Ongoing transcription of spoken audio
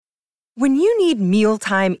When you need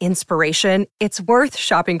mealtime inspiration, it's worth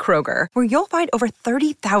shopping Kroger, where you'll find over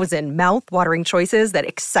 30,000 mouth-watering choices that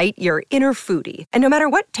excite your inner foodie. And no matter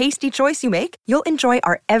what tasty choice you make, you'll enjoy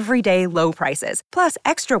our everyday low prices, plus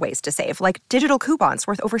extra ways to save, like digital coupons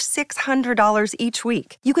worth over $600 each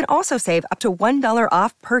week. You can also save up to $1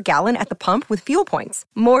 off per gallon at the pump with fuel points.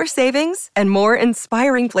 More savings and more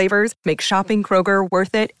inspiring flavors make shopping Kroger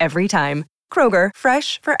worth it every time. Kroger,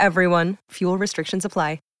 fresh for everyone. Fuel restrictions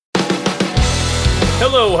apply.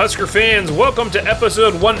 Hello, Husker fans. Welcome to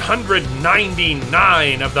episode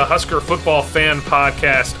 199 of the Husker Football Fan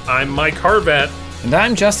Podcast. I'm Mike Harvat. And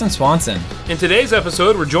I'm Justin Swanson. In today's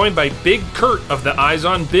episode, we're joined by Big Kurt of the Eyes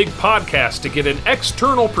on Big podcast to get an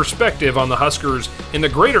external perspective on the Huskers in the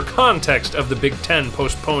greater context of the Big Ten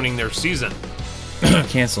postponing their season.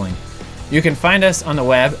 Canceling. You can find us on the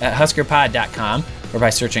web at huskerpod.com or by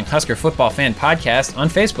searching Husker Football Fan Podcast on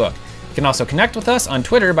Facebook. You can also connect with us on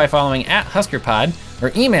Twitter by following @HuskerPod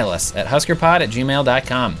or email us at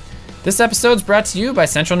huskerpod@gmail.com. This episode's brought to you by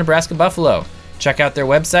Central Nebraska Buffalo. Check out their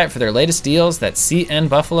website for their latest deals. That's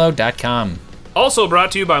cnbuffalo.com. Also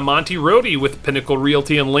brought to you by Monty Rohde with Pinnacle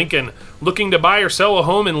Realty in Lincoln. Looking to buy or sell a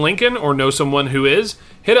home in Lincoln or know someone who is?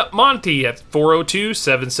 Hit up Monty at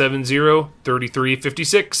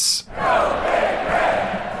 402-770-3356.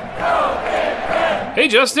 Hey,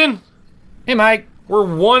 Justin. Hey, Mike. We're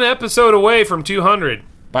one episode away from 200.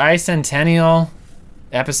 Bicentennial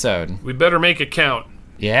episode. We better make it count.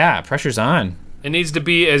 Yeah, pressure's on. It needs to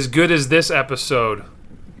be as good as this episode.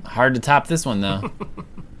 Hard to top this one, though.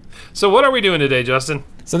 So what are we doing today, Justin?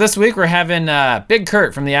 So this week we're having Big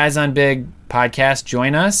Kurt from the Eyes on Big podcast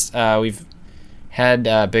join us. We've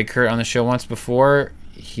had Big Kurt on the show once before.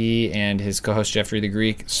 He and his co-host Jeffrey the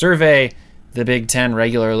Greek survey the Big Ten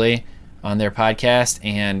regularly on their podcast,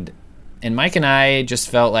 and Mike and I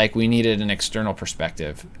just felt like we needed an external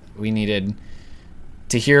perspective. We needed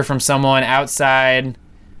to hear from someone outside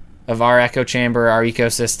of our echo chamber, our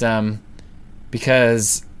ecosystem,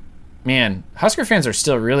 because, man, Husker fans are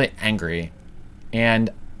still really angry.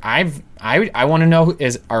 And I want to know,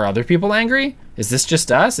 are other people angry? Is this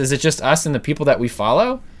just us? Is it just us and the people that we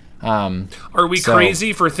follow? Are we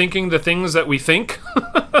crazy for thinking the things that we think?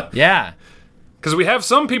 Yeah. Because we have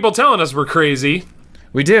some people telling us we're crazy.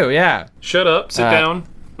 We do, yeah. Shut up, sit down.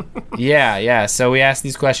 Yeah. So we asked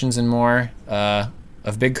these questions and more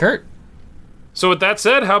of Big Kurt. So with that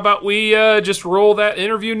said, how about we just roll that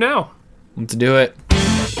interview now? Let's do it.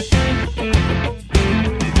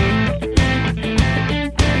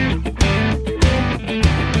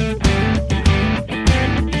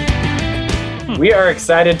 We are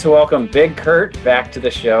excited to welcome Big Kurt back to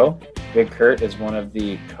the show. Big Kurt is one of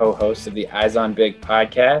the co-hosts of the Eyes on Big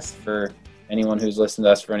podcast. For anyone who's listened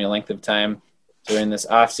to us for any length of time during this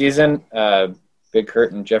off season, Big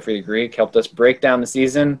Kurt and Jeffrey the Greek helped us break down the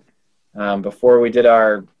season before we did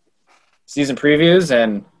our season previews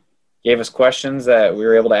and gave us questions that we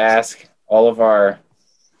were able to ask all of our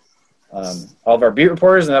beat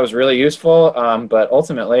reporters, and that was really useful. But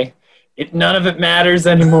ultimately, none of it matters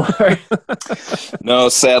anymore. No,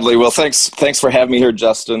 sadly. Well, thanks for having me here,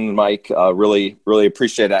 Justin and Mike. Really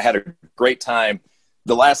appreciate it. I had a great time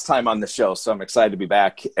the last time on the show, so I'm excited to be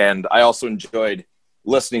back. And I also enjoyed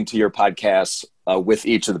listening to your podcast with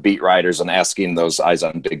each of the beat writers and asking those Eyes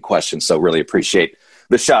on Big questions. So really appreciate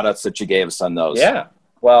the shout-outs that you gave us on those. Yeah.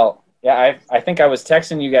 Well, yeah, I think I was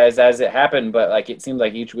texting you guys as it happened, but like it seemed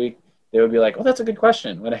like each week they would be like, "Oh, that's a good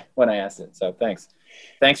question," when I asked it. So thanks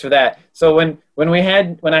for that. So when I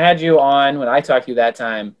had you on, when I talked to you that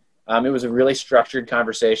time, it was a really structured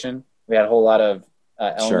conversation. We had a whole lot of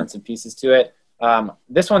elements and pieces to it.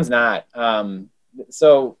 This one's not.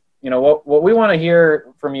 So, what we want to hear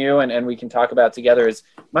from you and we can talk about together is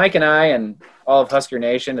Mike and I and all of Husker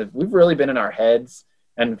Nation, we've really been in our heads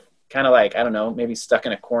and kind of like, I don't know, maybe stuck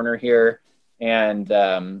in a corner here. And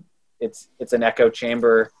it's an echo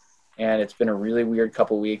chamber, and it's been a really weird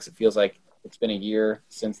couple weeks. It feels like it's been a year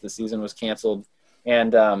since the season was canceled.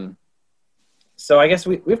 And so I guess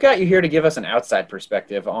we've got you here to give us an outside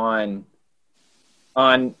perspective on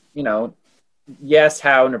yes,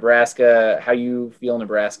 how you feel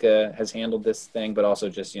Nebraska has handled this thing, but also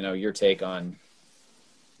just, your take on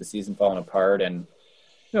the season falling apart. And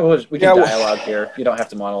we can dialogue here. You don't have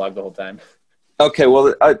to monologue the whole time. Okay,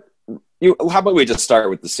 well, how about we just start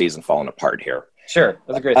with the season falling apart here? Sure,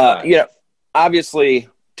 that's a great thought. Obviously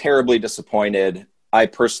terribly disappointed. I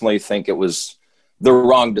personally think it was the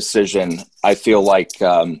wrong decision. I feel like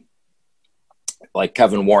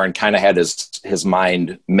Kevin Warren kind of had his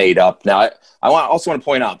mind made up. Now, I also want to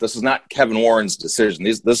point out, this is not Kevin Warren's decision.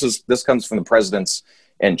 This comes from the presidents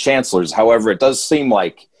and chancellors. However, it does seem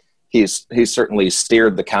like he's certainly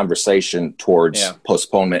steered the conversation towards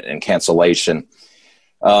postponement and cancellation.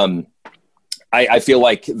 I feel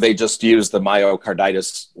like they just use the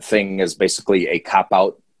myocarditis thing as basically a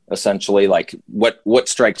cop-out, essentially. Like, what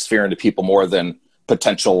strikes fear into people more than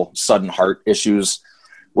potential sudden heart issues?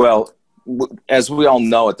 Well, as we all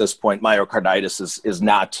know at this point, myocarditis is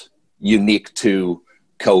not unique to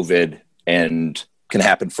COVID and can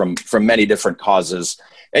happen from many different causes.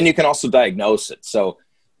 And you can also diagnose it. So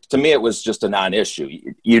to me, it was just a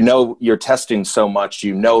non-issue. You know, you're testing so much,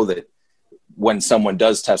 you know that when someone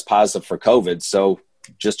does test positive for COVID, so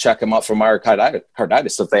just check them out for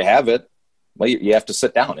myocarditis. If they have it, well, you have to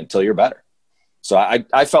sit down until you're better. So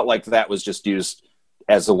I felt like that was just used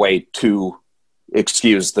as a way to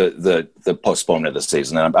excuse the postponement of the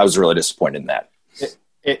season. And I was really disappointed in that.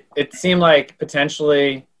 It seemed like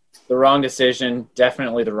potentially the wrong decision,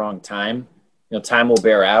 definitely the wrong time. You know, time will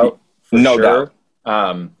bear out. No doubt.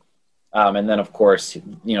 And then, of course,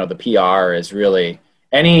 you know, the PR is really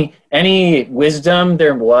any wisdom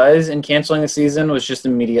there was in canceling the season was just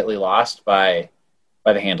immediately lost by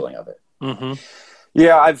the handling of it. Mm-hmm.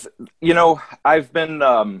 Yeah, I've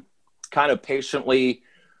been kind of patiently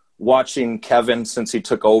watching Kevin since he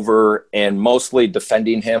took over, and mostly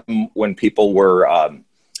defending him when people were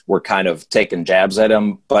kind of taking jabs at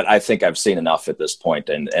him. But I think I've seen enough at this point,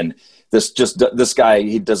 and this guy,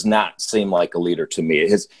 he does not seem like a leader to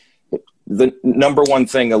me. The number one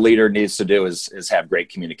thing a leader needs to do is have great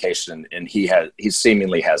communication, and he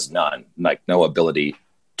seemingly has none, like no ability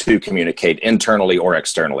to communicate internally or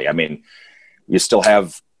externally. I mean, you still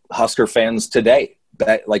have Husker fans today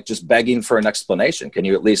like just begging for an explanation. Can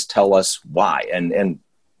you at least tell us why? And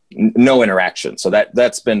no interaction. So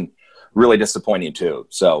that's been really disappointing too.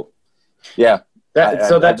 So yeah,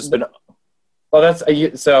 so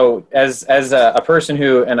as a person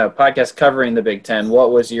who and a podcast covering the Big Ten,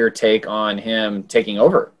 what was your take on him taking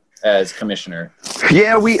over as commissioner?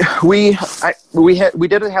 Yeah, we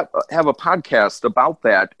did have a podcast about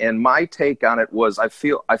that, and my take on it was I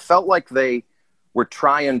felt like they were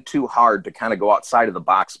trying too hard to kind of go outside of the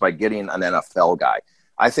box by getting an NFL guy.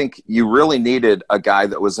 I think you really needed a guy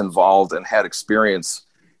that was involved and had experience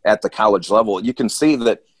at the college level. You can see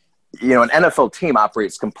that, you know, an NFL team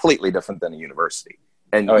operates completely different than a university.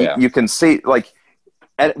 And you can see, like,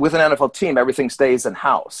 with an NFL team, everything stays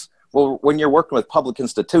in-house. Well, when you're working with public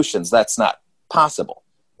institutions, that's not possible.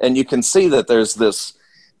 And you can see that there's this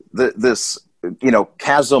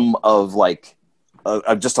chasm of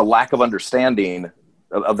just a lack of understanding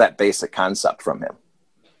of that basic concept from him.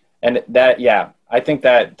 And that, I think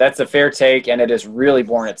that's a fair take, and it has really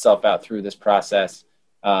borne itself out through this process.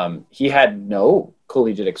 He had no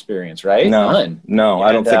collegiate experience, right? None. No,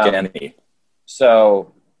 I don't think any.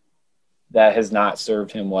 So that has not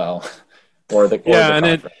served him well.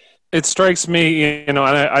 And it strikes me, you know,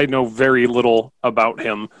 and I know very little about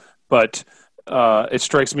him, but it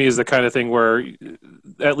strikes me as the kind of thing where,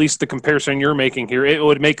 at least the comparison you're making here, it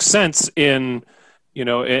would make sense in the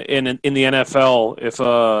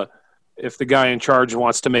NFL if the guy in charge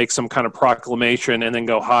wants to make some kind of proclamation and then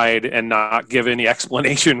go hide and not give any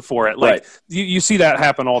explanation for it. Like, right. You see that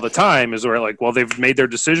happen all the time, is where, like, well, they've made their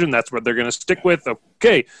decision. That's what they're going to stick with.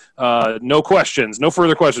 Okay. No questions, no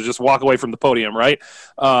further questions. Just walk away from the podium. Right.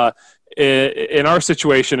 In our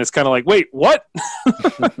situation, it's kind of like, wait, what?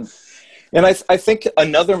 And I think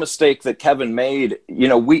another mistake that Kevin made, you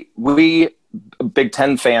know, we Big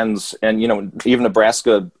Ten fans, and, you know, even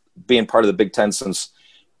Nebraska being part of the Big Ten since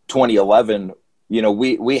 2011, you know,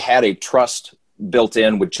 we had a trust built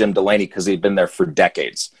in with Jim Delaney because he'd been there for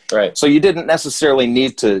decades. Right. So you didn't necessarily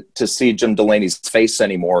need to see Jim Delaney's face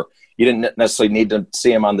anymore. You didn't necessarily need to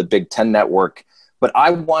see him on the Big Ten network. But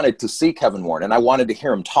I wanted to see Kevin Warren, and I wanted to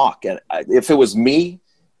hear him talk. And if it was me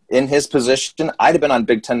in his position, I'd have been on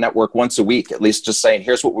Big Ten Network once a week, at least, just saying,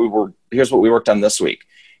 here's what we worked on this week.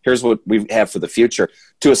 Here's what we have for the future,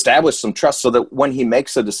 to establish some trust so that when he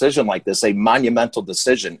makes a decision like this, a monumental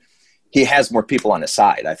decision, he has more people on his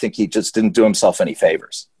side. I think he just didn't do himself any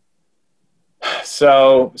favors.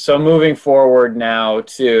 So moving forward now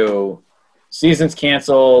to season's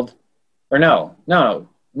canceled, or no.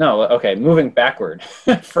 Okay, moving backward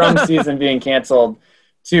from season being canceled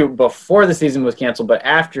to before the season was canceled, but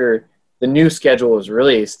after the new schedule was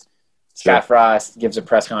released. Scott Frost gives a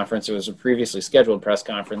press conference. It was a previously scheduled press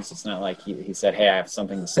conference. It's not like he said, "Hey, I have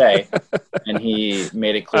something to say," and he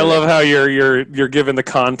made it clear. I love how you're giving the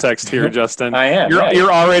context here, Justin. I am.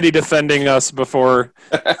 You're already defending us before.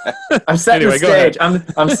 I'm setting the stage.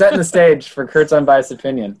 I'm setting the stage for Kurt's unbiased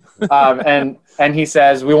opinion. And he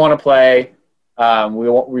says, "We want to play.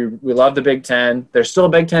 We love the Big Ten. There's still a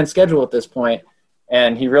Big Ten schedule at this point."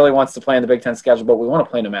 and he really wants to play in the Big Ten schedule, but we want to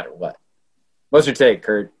play no matter what. What's your take,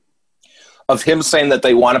 Kurt? Of him saying that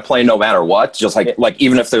they want to play no matter what, just like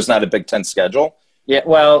even if there's not a Big Ten schedule? Yeah,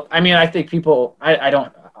 well, I mean, I think people – I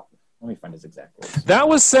don't – let me find his exact words. That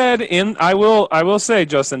was said in – I will say,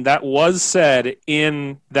 Justin, that was said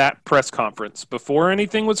in that press conference. Before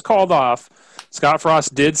anything was called off, Scott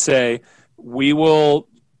Frost did say, we want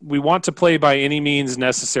to play by any means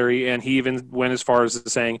necessary, and he even went as far as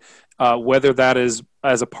saying whether that is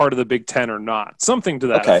as a part of the Big Ten or not. Something to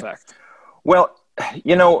that effect. Well,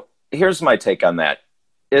 here's my take on that,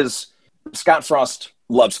 is Scott Frost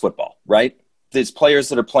loves football, right? These players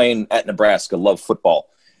that are playing at Nebraska love football.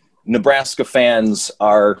 Nebraska fans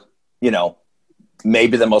are,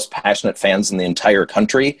 maybe the most passionate fans in the entire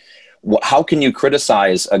country. How can you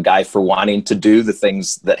criticize a guy for wanting to do the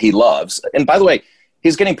things that he loves? And by the way,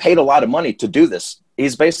 he's getting paid a lot of money to do this.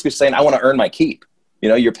 He's basically saying, I want to earn my keep.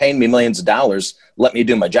 You're paying me millions of dollars. Let me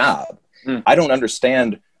do my job. I don't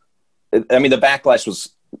understand. I mean, the backlash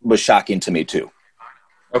was shocking to me too.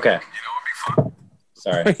 Okay.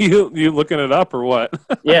 Sorry. You looking it up or what?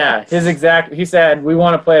 Yeah, he said, we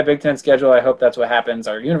want to play a Big Ten schedule. I hope that's what happens.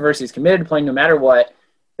 Our university is committed to playing no matter what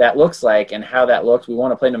that looks like and how that looks. We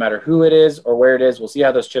want to play no matter who it is or where it is. We'll see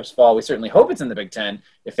how those chips fall. We certainly hope it's in the Big Ten.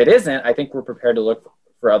 If it isn't, I think we're prepared to look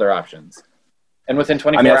for other options. And within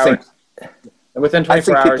 24 hours... I think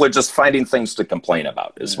people are just finding things to complain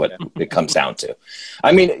about is what it comes down to.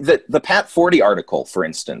 I mean, the Pat Forty article, for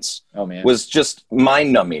instance, was just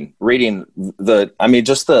mind-numbing reading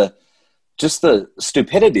just the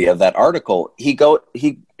stupidity of that article.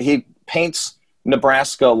 He paints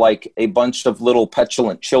Nebraska like a bunch of little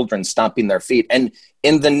petulant children stomping their feet, and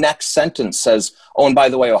in the next sentence says, oh, and by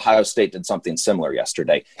the way, Ohio State did something similar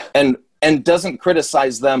yesterday, and doesn't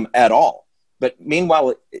criticize them at all. But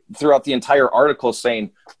meanwhile, throughout the entire article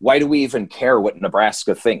saying, why do we even care what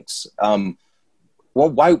Nebraska thinks? Well,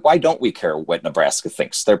 why don't we care what Nebraska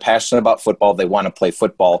thinks? They're passionate about football. They want to play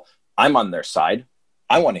football. I'm on their side.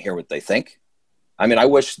 I want to hear what they think. I mean, I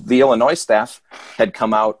wish the Illinois staff had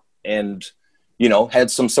come out and,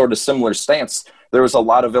 had some sort of similar stance. There was a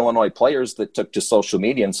lot of Illinois players that took to social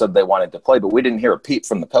media and said they wanted to play, but we didn't hear a peep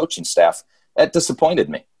from the coaching staff. That disappointed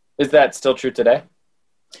me. Is that still true today?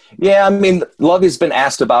 Yeah, I mean, Lovey's been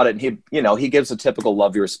asked about it, and he gives a typical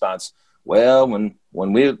Lovey response. Well, when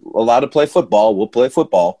we're allowed to play football, we'll play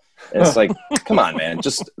football. And it's like, come on, man,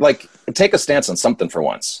 just take a stance on something for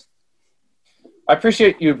once. I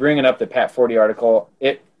appreciate you bringing up the Pat Forty article.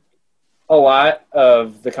 A lot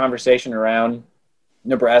of the conversation around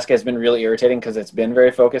Nebraska has been really irritating because it's been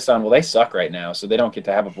very focused on, well, they suck right now, so they don't get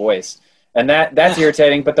to have a voice. And that's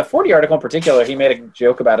irritating. But the 40 article in particular, he made a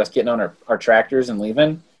joke about us getting on our tractors and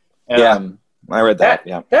leaving. Yeah, I read that.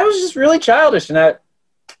 Yeah, that was just really childish. And that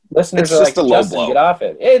listeners it's are just like, a low Justin, blow. Get off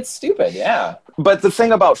it. It's stupid, yeah. But the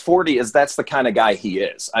thing about 40 is that's the kind of guy he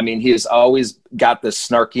is. I mean, he's always got this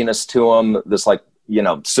snarkiness to him, this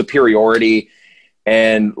superiority.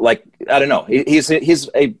 And I don't know,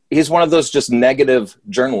 he's one of those just negative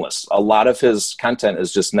journalists. A lot of his content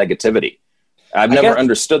is just negativity. I've never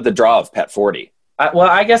understood the draw of Pat Forty.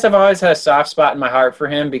 I guess I've always had a soft spot in my heart for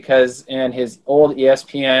him because in his old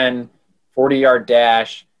ESPN 40-yard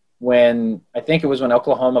dash, when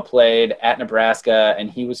Oklahoma played at Nebraska and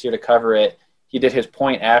he was here to cover it, he did his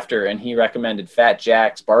point after and he recommended Fat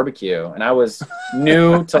Jack's barbecue. And I was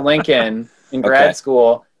new to Lincoln in grad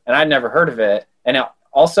school and I'd never heard of it. And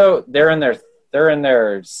also they're in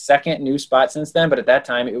their second new spot since then, but at that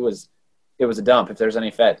time it was a dump. If there's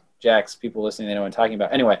any Fat Jack's people listening, they know what I'm talking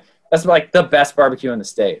about. Anyway, that's the best barbecue in the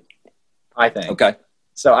state, I think. Okay.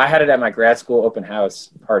 So I had it at my grad school open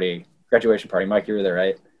house graduation party. Mike, you were there,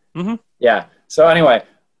 right? Mm-hmm. Yeah. So anyway,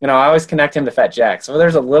 I always connect him to Fat Jack. So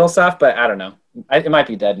there's a little stuff, but I don't know. It might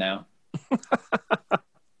be dead now.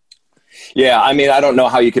 Yeah, I mean, I don't know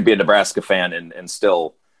how you could be a Nebraska fan and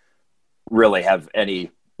still really have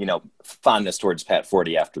any, fondness towards Pat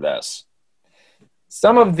Forty after this.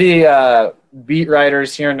 Some of the beat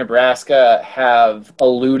writers here in Nebraska have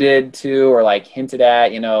alluded to or hinted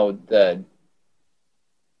at, the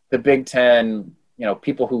Big Ten,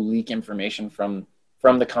 people who leak information from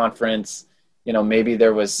the conference. Maybe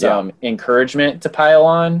there was some encouragement to pile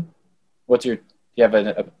on. Do you have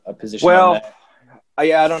a position on that?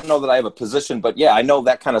 I don't know that I have a position, but yeah, I know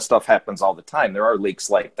that kind of stuff happens all the time. There are leaks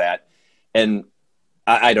like that. And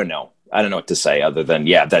I don't know. I don't know what to say other than,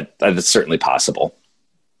 that's certainly possible.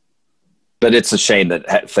 But it's a shame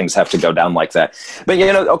that things have to go down like that. But,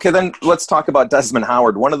 okay, then let's talk about Desmond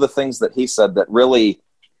Howard. One of the things that he said that really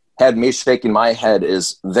had me shaking my head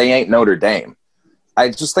is they ain't Notre Dame. I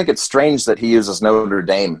just think it's strange that he uses Notre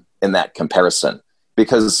Dame in that comparison.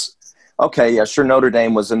 because, okay, yeah, sure, Notre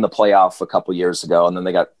Dame was in the playoff a couple years ago, and then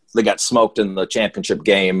they got smoked in the championship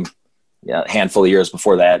game, a handful of years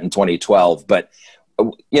before that in 2012. But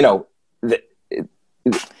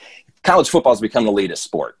college football has become an elitist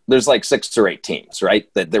sport. There's like 6 or 8 teams,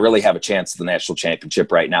 right, that really have a chance at the national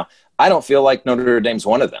championship right now. I don't feel like Notre Dame's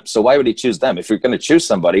one of them. So why would he choose them? If you're going to choose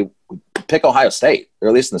somebody, pick Ohio State, or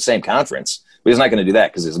at least in the same conference. But he's not going to do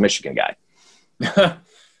that because he's a Michigan guy.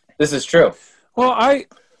 This is true. Well, I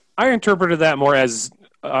interpreted that more as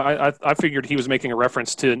I figured he was making a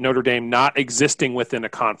reference to Notre Dame not existing within a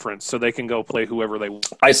conference, so they can go play whoever they want.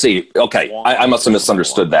 I see. Okay, I must have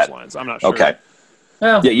misunderstood that. I'm not sure. Okay.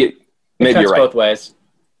 Well, yeah, maybe you're right. Both ways.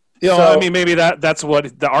 I mean, maybe that's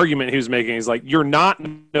what the argument he was making is like, you're not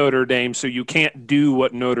Notre Dame, so you can't do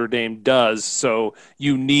what Notre Dame does, so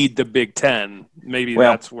you need the Big Ten. Maybe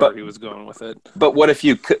that's where he was going with it. But what if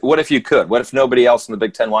you could? What if nobody else in the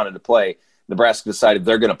Big Ten wanted to play? Nebraska decided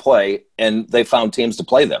they're going to play, and they found teams to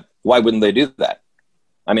play them. Why wouldn't they do that?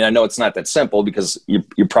 I mean, I know it's not that simple because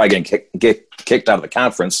you're probably going to get kicked out of the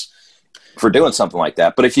conference for doing something like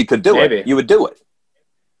that. But if you could do it, you would do it.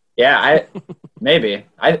 Yeah,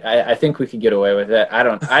 I think we could get away with it. I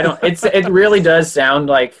don't. It really does sound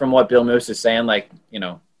like, from what Bill Moose is saying, like,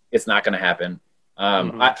 it's not going to happen.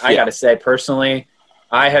 I got to say, personally,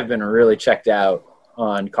 I have been really checked out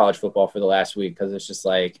on college football for the last week because it's just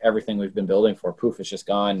like everything we've been building for, poof, it's just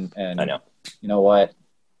gone. And I know. You know what?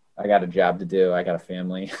 I got a job to do. I got a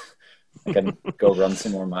family. I can go run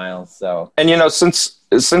some more miles. So, and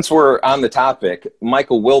since we're on the topic,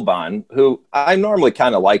 Michael Wilbon, who I normally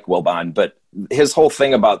kind of like Wilbon, but his whole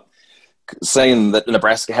thing about saying that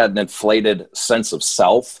Nebraska had an inflated sense of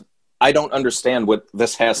self, I don't understand what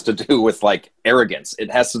this has to do with like arrogance.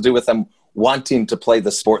 It has to do with them wanting to play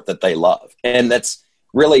the sport that they love. And that's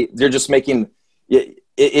really, they're just making,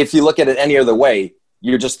 if you look at it any other way,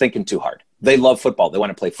 you're just thinking too hard. They love football. They want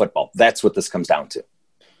to play football. That's what this comes down to.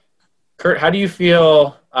 Kurt, how do you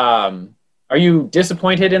feel? Are you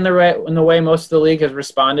disappointed in the way most of the league has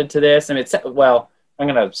responded to this? I mean, I'm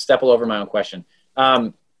going to step all over my own question.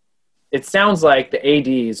 It sounds like the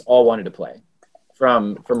ADs all wanted to play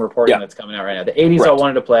from reporting that's coming out right now. The ADs all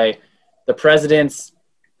wanted to play. The presidents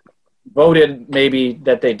voted maybe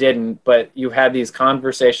that they didn't, but you had these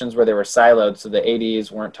conversations where they were siloed, so the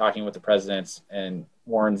ADs weren't talking with the presidents and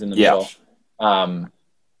Warren's in the middle.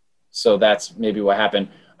 So that's maybe what happened.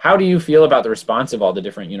 How do you feel about the response of all the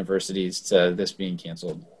different universities to this being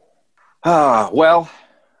canceled? Well,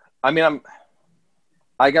 I mean,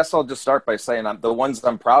 I guess I'll just start by saying the ones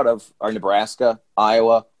I'm proud of are Nebraska,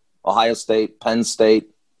 Iowa, Ohio State, Penn State,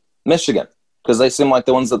 Michigan, because they seem like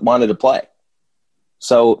the ones that wanted to play.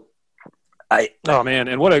 So oh man,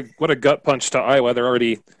 and what a gut punch to Iowa. They're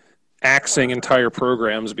already axing entire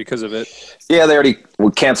programs because of it. Yeah, they already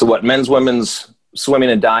canceled men's, women's, swimming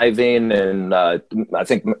and diving, and I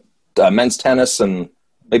think men's tennis, and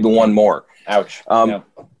maybe one more. Ouch.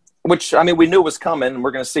 Which, I mean, we knew was coming, and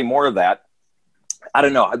we're going to see more of that. I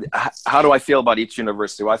don't know. How do I feel about each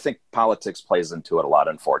university? Well, I think politics plays into it a lot,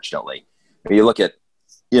 unfortunately. When you look at,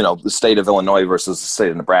 the state of Illinois versus the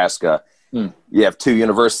state of Nebraska, you have two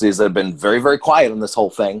universities that have been very, very quiet on this whole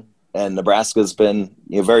thing, and Nebraska's been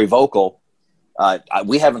very vocal.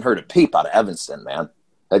 We haven't heard a peep out of Evanston, man.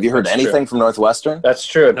 Have you heard anything from Northwestern? That's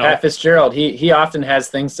true. No. Pat Fitzgerald, he often has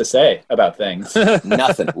things to say about things.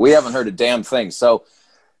 Nothing. We haven't heard a damn thing. So,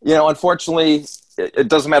 unfortunately, it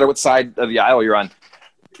doesn't matter what side of the aisle you're on.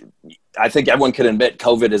 I think everyone can admit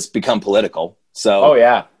COVID has become political. So, oh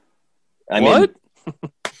yeah. I mean,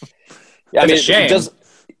 it's a shame.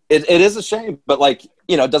 It is a shame, but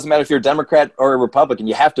it doesn't matter if you're a Democrat or a Republican.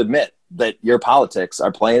 You have to admit that your politics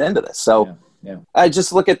are playing into this. So. Yeah. I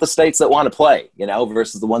just look at the states that want to play,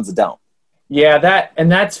 versus the ones that don't. Yeah,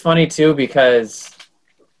 that's funny too, because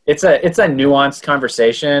it's a nuanced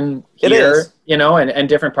conversation here, and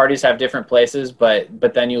different parties have different places, but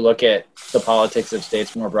then you look at the politics of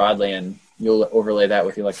states more broadly, and you'll overlay that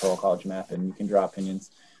with the electoral college math, and you can draw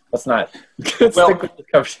opinions. Let's not stick with the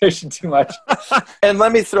conversation too much. And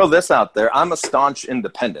let me throw this out there: I'm a staunch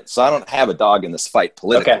independent, so I don't have a dog in this fight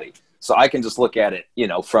politically. Okay. So I can just look at it,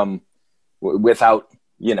 from without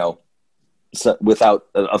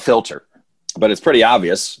a filter, but it's pretty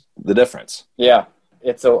obvious the difference. Yeah,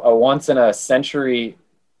 it's a once in a century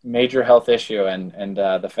major health issue, and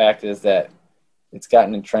the fact is that it's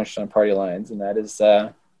gotten entrenched on party lines, and that is I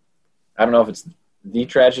don't know if it's the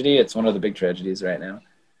tragedy. It's one of the big tragedies right now.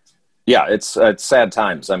 Yeah, it's sad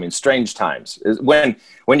times. I mean, strange times. When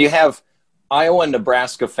you have Iowa and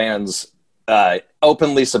Nebraska fans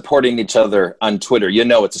openly supporting each other on Twitter,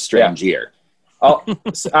 it's a strange year.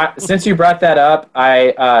 Since you brought that up,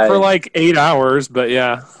 for like 8 hours, but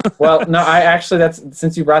yeah. Well, no,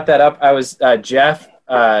 since you brought that up, I was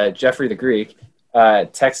Jeffrey the Greek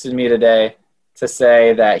texted me today to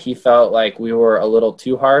say that he felt like we were a little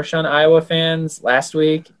too harsh on Iowa fans last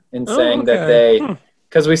week in saying that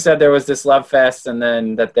because we said there was this love fest and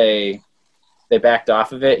then that they backed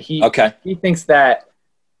off of it. He thinks that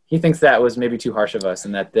was maybe too harsh of us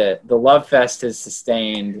and that the love fest is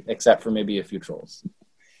sustained except for maybe a few trolls.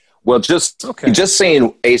 Well, just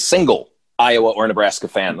saying a single Iowa or Nebraska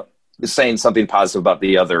fan is saying something positive about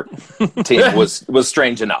the other team was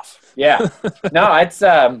strange enough. Yeah. No, it's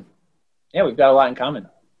we've got a lot in common.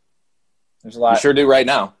 There's a lot. We sure do right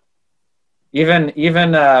now. Even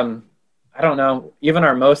I don't know, even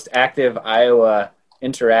our most active Iowa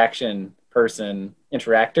interactor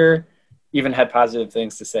even had positive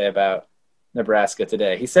things to say about Nebraska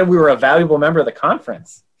today. He said we were a valuable member of the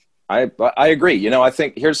conference. I agree. I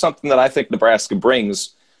think here's something that I think Nebraska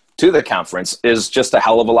brings to the conference is just a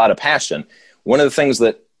hell of a lot of passion. One of the things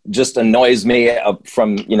that just annoys me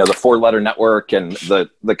from, the 4-letter network and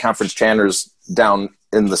the conference chanters down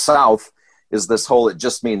in the South is this whole, it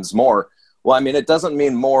just means more. Well, I mean, it doesn't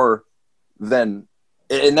mean more than,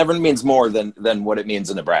 it never means more than what it means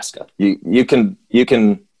in Nebraska. You can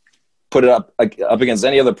put it up against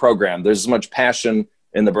any other program. There's as much passion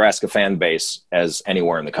in the Nebraska fan base as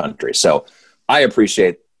anywhere in the country. So I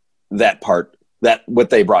appreciate that part, that what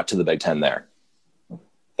they brought to the Big Ten there.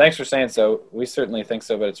 Thanks for saying so. We certainly think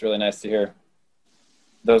so, but it's really nice to hear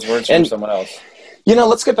those words from someone else.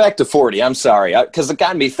 Let's get back to 40. I'm sorry, because it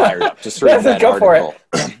got me fired up. Just reading that Go article.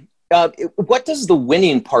 For it. What does the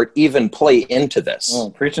winning part even play into this?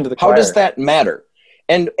 Preaching to the choir. How does that matter?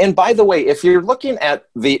 And by the way, if you're looking at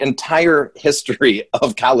the entire history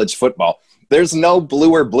of college football, there's no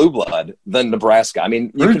bluer blue blood than Nebraska. I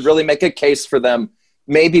mean, you could really make a case for them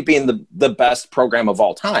maybe being the best program of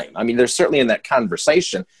all time. I mean, they're certainly in that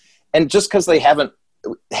conversation. And just because they haven't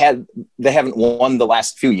won the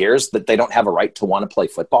last few years, that they don't have a right to want to play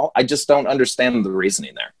football. I just don't understand the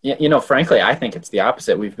reasoning there. Yeah, frankly, I think it's the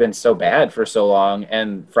opposite. We've been so bad for so long,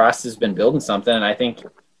 and Frost has been building something. And I think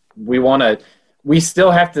we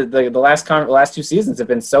still have to. The last 2 seasons have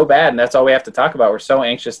been so bad, and that's all we have to talk about. We're so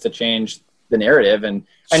anxious to change the narrative, and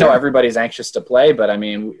I know everybody's anxious to play, but I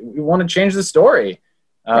mean, we want to change the story.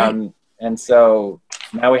 Right. And so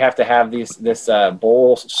now we have to have this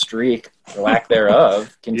bowl streak, or lack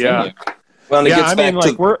thereof, continue. Yeah.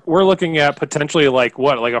 Well, we're looking at potentially like a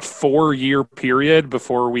 4-year period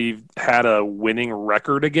before we've had a winning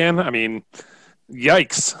record again. I mean,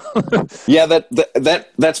 yikes. Yeah,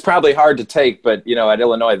 that's probably hard to take, but at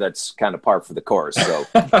Illinois, that's kind of par for the course. So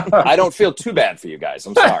I don't feel too bad for you guys.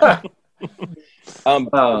 I'm sorry.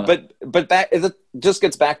 But that it just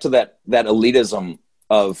gets back to that elitism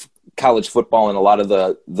of college football and a lot of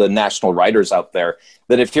the national writers out there,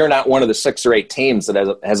 that if you're not one of the 6 or 8 teams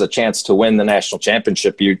that has a chance to win the national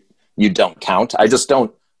championship, you don't count. I just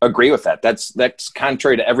don't agree with that. That's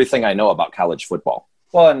contrary to everything I know about college football.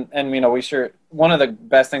 Well, and we one of the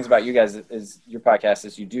best things about you guys is your podcast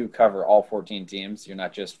is you do cover all 14 teams. You're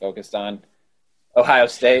not just focused on Ohio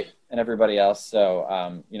State and everybody else. So,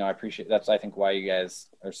 I appreciate that's, I think, why you guys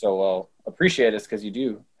are so well appreciated, is because you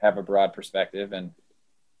do have a broad perspective, and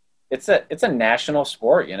it's a national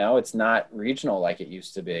sport. It's not regional like it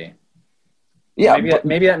used to be. Yeah.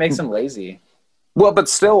 Maybe that makes them lazy. Well, but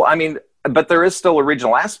still, I mean, but there is still a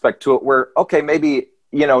regional aspect to it where, okay, maybe,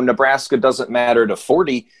 Nebraska doesn't matter to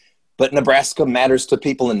 40, but Nebraska matters to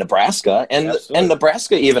people in Nebraska. And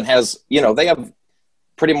Nebraska even has, they have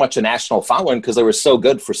pretty much a national following because they were so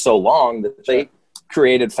good for so long that they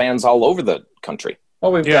created fans all over the country.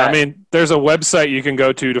 Well, I mean, there's a website you can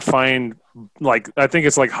go to find, I think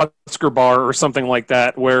it's like Husker Bar or something like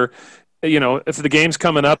that, where, if the game's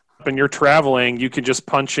coming up and you're traveling, you can just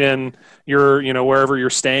punch in your, wherever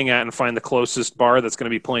you're staying at and find the closest bar that's going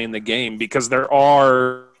to be playing the game, because there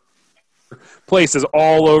are places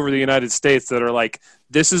all over the United States that are like,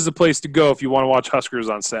 this is the place to go if you want to watch Huskers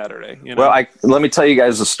on Saturday. Well, let me tell you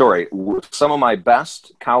guys a story. Some of my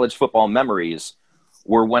best college football memories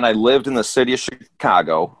were when I lived in the city of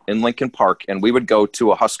Chicago in Lincoln Park, and we would go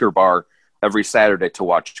to a Husker bar every Saturday to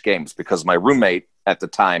watch games because my roommate at the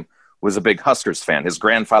time was a big Huskers fan. His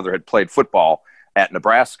grandfather had played football at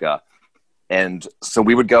Nebraska, and so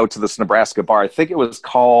we would go to this Nebraska bar. I think it was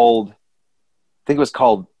called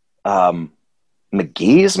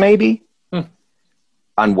McGee's, maybe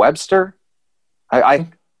on Webster. I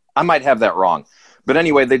might have that wrong, but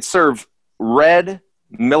anyway, they'd serve red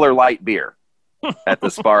Miller Lite beer at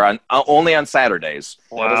this bar only on Saturdays.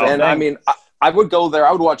 Wow. And I mean, I would go there.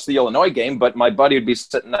 I would watch the Illinois game, but my buddy would be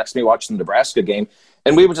sitting next to me watching the Nebraska game,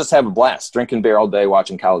 and we would just have a blast, drinking beer all day,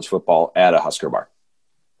 watching college football at a Husker bar.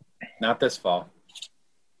 Not this fall.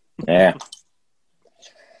 Yeah.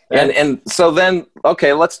 And so then,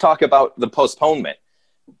 okay, let's talk about the postponement.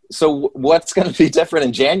 So what's going to be different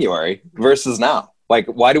in January versus now? Like,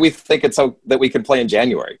 why do we think it's so that we can play in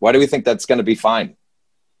January? Why do we think that's going to be fine?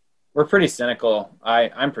 We're pretty cynical.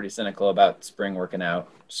 I'm pretty cynical about spring working out.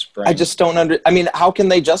 I just don't I mean, how can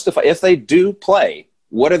they justify if they do play?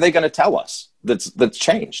 What are they going to tell us that's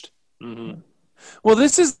changed? Mm-hmm. Well,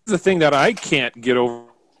 this is the thing that I can't get over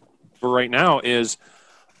right now is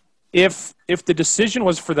if the decision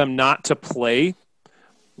was for them not to play,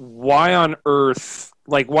 why on earth,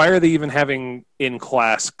 like, why are they even having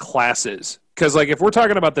classes? Because, like, if we're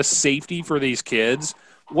talking about the safety for these kids,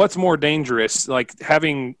 what's more dangerous? Like,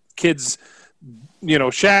 having kids,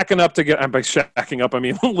 shacking up together. By shacking up, I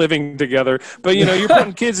mean living together. But, you're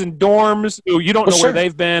putting kids in dorms who you don't know where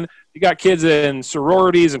they've been. You got kids in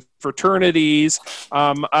sororities and fraternities.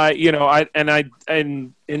 And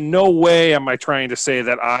in no way am I trying to say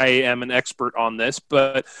that I am an expert on this,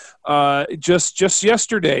 but just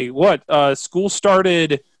yesterday, school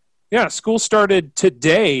started. Yeah, school started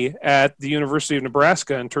today at the University of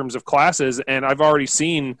Nebraska in terms of classes, and I've already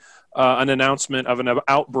seen an announcement of an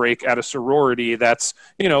outbreak at a sorority that's,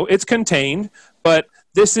 it's contained, but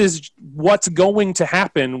this is what's going to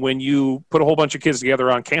happen when you put a whole bunch of kids together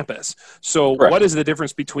on campus. So Correct. What is the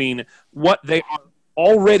difference between what they are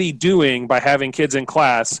already doing by having kids in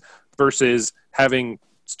class versus having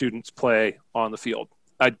students play on the field?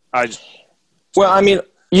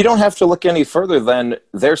 You don't have to look any further than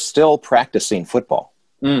they're still practicing football.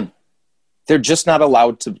 They're just not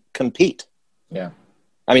allowed to compete. Yeah.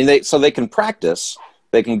 I mean, they can practice,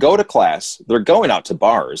 they can go to class, they're going out to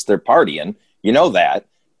bars, they're partying, that.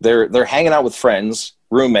 They're hanging out with friends,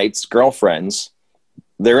 roommates, girlfriends.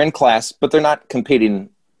 They're in class, but they're not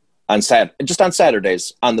competing on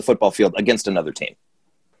Saturdays on the football field against another team.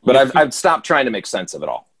 But I've stopped trying to make sense of it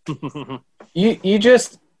all.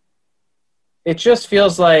 It just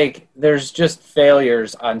feels like there's just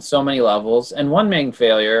failures on so many levels. And one main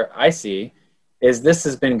failure I see is this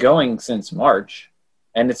has been going since March,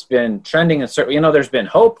 and it's been trending. There's been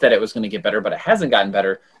hope that it was going to get better, but it hasn't gotten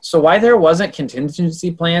better. So why there wasn't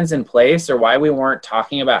contingency plans in place, or why we weren't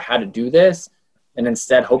talking about how to do this and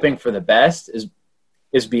instead hoping for the best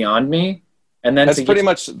is beyond me. And then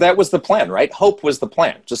that was the plan, right? Hope was the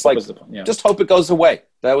plan. Just hope it goes away.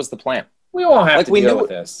 That was the plan. We won't have to deal with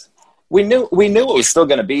this. We knew it was still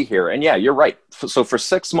going to be here. And yeah, you're right. So for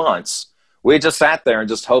 6 months, we just sat there and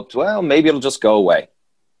just hoped, well, maybe it'll just go away.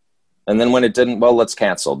 And then when it didn't, well, let's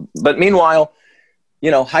cancel. But meanwhile,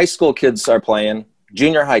 high school kids are playing,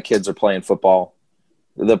 junior high kids are playing football.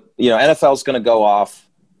 NFL is going to go off.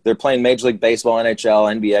 They're playing Major League Baseball,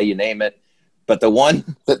 NHL, NBA, you name it. But the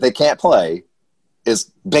one that they can't play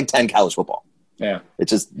is Big Ten college football. Yeah. It's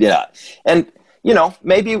just, yeah. And,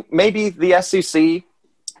 maybe the SEC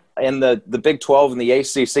and the Big 12 and the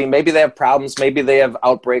ACC, maybe they have problems. Maybe they have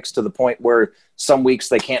outbreaks to the point where some weeks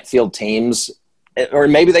they can't field teams, or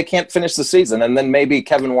maybe they can't finish the season. And then maybe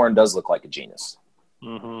Kevin Warren does look like a genius.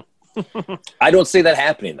 Mm-hmm. I don't see that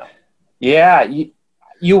happening, though. Yeah.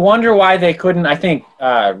 You wonder why they couldn't. I think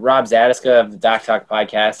Rob Zadiska of the Doc Talk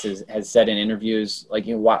podcast has said in interviews, like,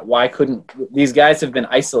 why couldn't these guys have been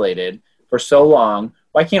isolated for so long?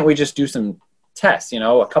 Why can't we just do some tests,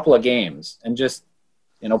 a couple of games and just,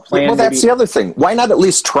 plan. Well, that's the other thing. Why not at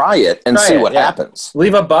least try it and see what happens?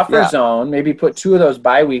 Leave a buffer zone, maybe put 2 of those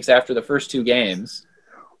bye weeks after the first 2 games.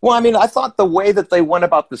 Well, I mean, I thought the way that they went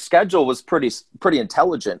about the schedule was pretty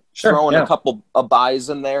intelligent. Sure, throwing a couple of buys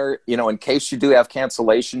in there, in case you do have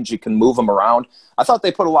cancellations, you can move them around. I thought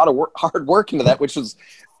they put a lot of hard work into that, which was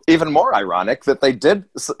even more ironic that they did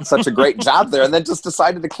such a great job there and then just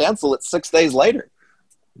decided to cancel it 6 days later.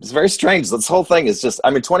 It's very strange. This whole thing is just,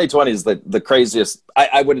 2020 is the craziest.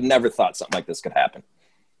 I would have never thought something like this could happen.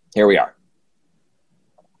 Here we are.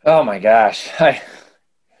 Oh my gosh.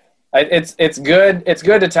 It's good. It's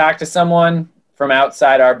good to talk to someone from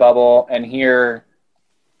outside our bubble and hear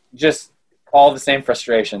just all the same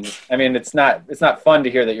frustrations. I mean, it's not fun to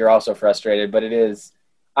hear that you're also frustrated, but it is,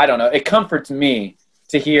 I don't know. It comforts me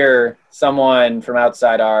to hear someone from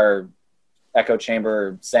outside our echo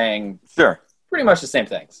chamber saying, sure, pretty much the same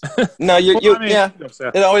things. No, yeah.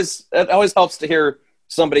 It always helps to hear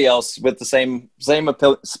somebody else with the same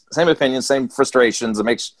opinion, same frustrations.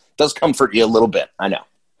 It does comfort you a little bit. I know.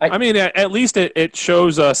 I mean, at least it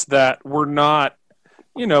shows us that we're not,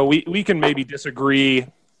 we can maybe disagree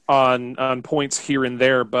on points here and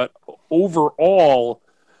there, but overall,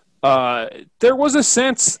 there was a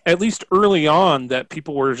sense, at least early on, that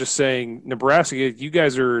people were just saying, Nebraska, you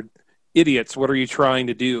guys are idiots. What are you trying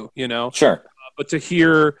to do? Sure. But to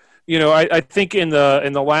hear, I think in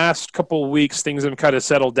the last couple of weeks, things have kind of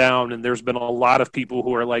settled down, and there's been a lot of people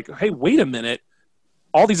who are like, hey, wait a minute.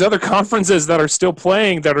 All these other conferences that are still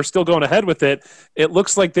playing, that are still going ahead with it, it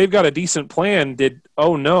looks like they've got a decent plan.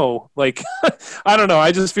 Oh no, like I don't know.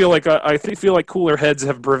 I just feel like feel like cooler heads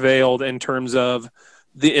have prevailed in terms of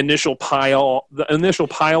the initial pile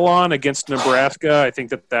on against Nebraska. I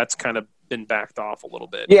think that's kind of been backed off a little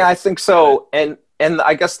bit. Yeah, I think so. And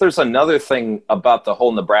I guess there's another thing about the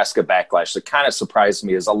whole Nebraska backlash that kind of surprised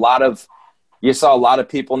me is you saw a lot of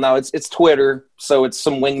people now. It's Twitter, so it's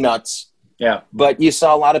some wingnuts. Yeah. But you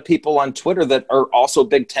saw a lot of people on Twitter that are also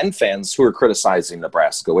Big Ten fans who are criticizing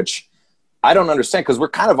Nebraska, which I don't understand because we're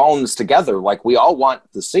kind of all in this together. Like, we all want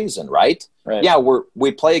the season, right? Right. Yeah,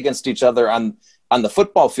 we play against each other on the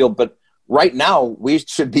football field, but right now we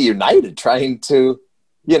should be united trying to,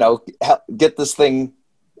 get this thing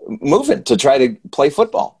moving to try to play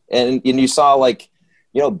football. And you saw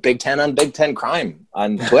Big Ten on Big Ten crime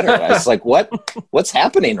on Twitter. I was like, what's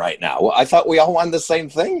happening right now? Well, I thought we all wanted the same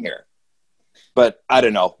thing here. But I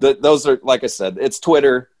don't know. Those are, like I said, it's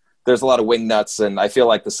Twitter. There's a lot of wingnuts, and I feel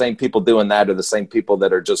like the same people doing that are the same people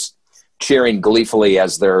that are just cheering gleefully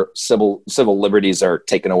as their civil liberties are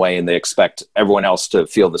taken away, and they expect everyone else to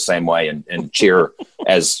feel the same way and cheer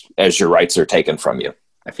as your rights are taken from you.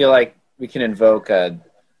 I feel like we can invoke a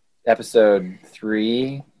episode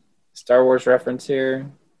 3 Star Wars reference here.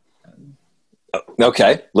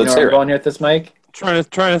 Okay, let's hear it. Going here with this, Mike? Trying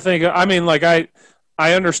to think. I mean,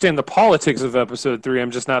 I understand the politics of episode 3. I'm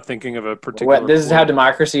just not thinking of a particular. This is how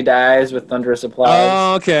democracy dies with thunderous applause.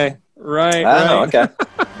 Oh, okay. Right. Okay.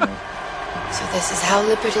 So this is how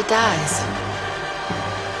liberty dies.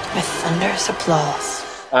 With thunderous applause.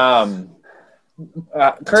 Kurt,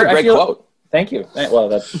 That's a great quote. Thank you. Well,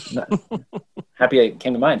 that's happy it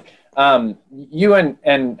came to mind. You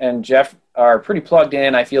and Jeff are pretty plugged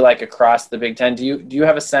in, I feel like, across the Big Ten. Do you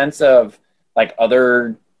have a sense of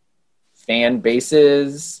other fan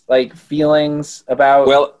bases, feelings about?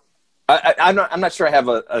 Well, I'm not sure I have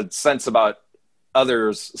a sense about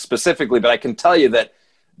others specifically, but I can tell you that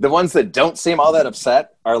the ones that don't seem all that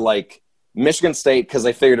upset are Michigan State, because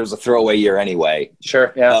they figured it was a throwaway year anyway.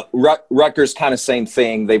 Sure, yeah. Rutgers, kind of same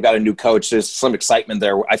thing. They've got a new coach. There's some excitement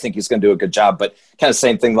there. I think he's going to do a good job, but kind of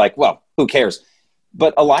same thing. Well, who cares?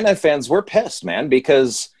 But Illini fans, we're pissed, man,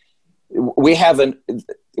 because we have an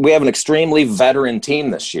extremely veteran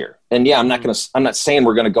team this year. And yeah, I'm not saying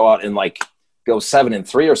we're going to go out and go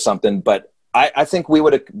 7-3 or something, but I think we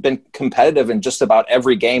would have been competitive in just about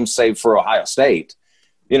every game save for Ohio State.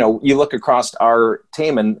 You look across our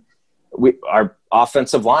team, and our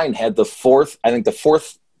offensive line had the fourth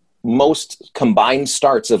most combined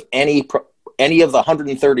starts of any of the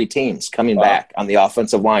 130 teams coming back on the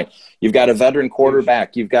offensive line. You've got a veteran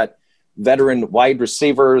quarterback. You've got veteran wide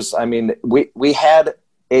receivers. I mean, we had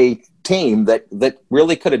a team that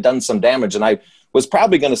really could have done some damage. And I was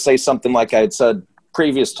probably going to say something like I had said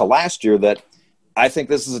previous to last year, that I think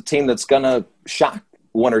this is a team that's going to shock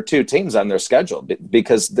one or two teams on their schedule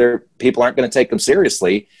because people aren't going to take them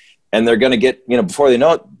seriously. And they're going to get, before they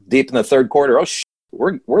know it, deep in the third quarter,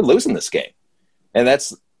 we're losing this game. And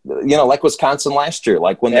that's, like Wisconsin last year,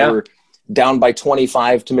 when they were down by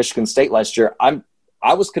 25 to Michigan State last year.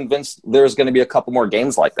 I was convinced there's going to be a couple more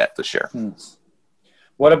games like that this year.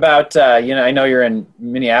 What about, I know you're in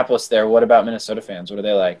Minneapolis there. What about Minnesota fans? What are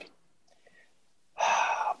they like?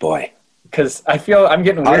 Boy. Because I feel I'm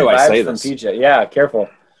getting weird vibes from PJ. Yeah, careful.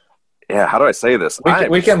 Yeah, how do I say this?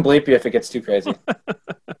 We can bleep you if it gets too crazy.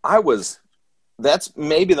 That's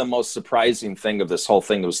maybe the most surprising thing of this whole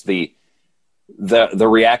thing was the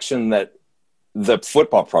reaction that the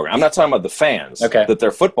football program, I'm not talking about the fans, that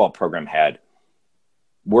their football program had,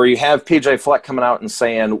 where you have PJ Fleck coming out and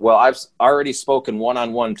saying, well, I've already spoken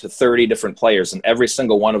one-on-one to 30 different players, and every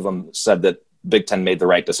single one of them said that Big Ten made the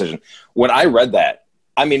right decision. When I read that,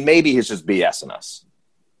 I mean, maybe he's just BSing us,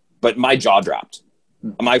 but my jaw dropped.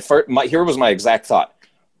 Here was my exact thought.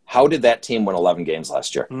 How did that team win 11 games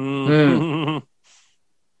last year? Mm.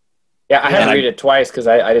 Yeah, I had to read it twice because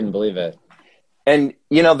I didn't believe it. And,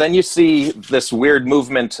 then you see this weird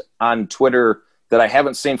movement on Twitter that I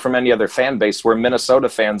haven't seen from any other fan base where Minnesota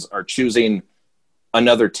fans are choosing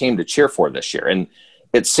another team to cheer for this year. And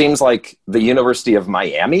it seems like the University of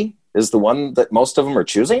Miami is the one that most of them are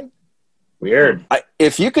choosing. Weird.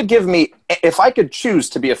 If I could choose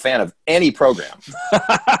to be a fan of any program,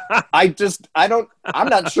 I'm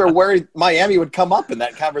not sure where Miami would come up in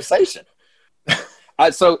that conversation.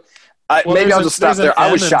 So Maybe I'll just stop there.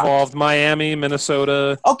 I was shocked. Involved Miami,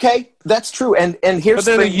 Minnesota. Okay, that's true. And here's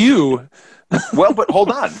the thing. Well, but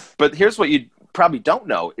hold on. But here's what you probably don't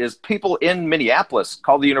know is people in Minneapolis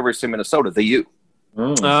call the University of Minnesota the U.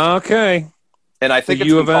 Okay. And I think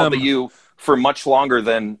it's been called the U for much longer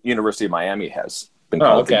than University of Miami has been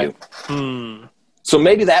called the U. So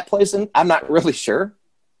maybe that plays in. I'm not really sure.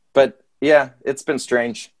 But, yeah, it's been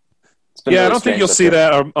strange. Really I don't think you'll see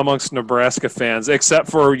that amongst Nebraska fans,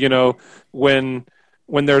 except for, when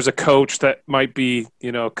there's a coach that might be,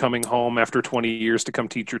 coming home after 20 years to come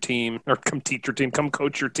teach your team or come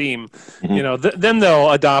coach your team, then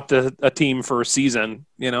they'll adopt a team for a season,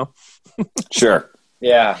 Sure.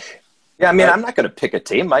 Yeah. Yeah. I mean, I'm not going to pick a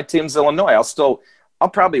team. My team's Illinois. I'll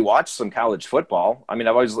probably watch some college football. I mean,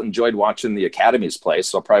 I've always enjoyed watching the academies play.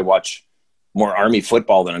 So I'll probably watch more Army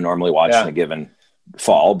football than I normally watch in a given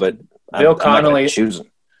fall, but Bill Connolly today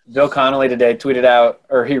tweeted out,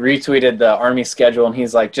 or he retweeted the Army schedule, and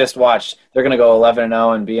he's like, just watch. They're going to go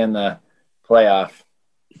 11-0 and be in the playoff.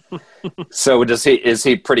 So is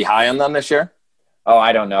he pretty high on them this year? Oh,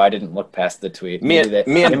 I don't know. I didn't look past the tweet. Me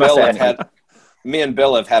and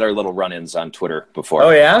Bill have had our little run-ins on Twitter before. Oh,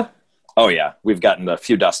 yeah? Oh, yeah. We've gotten a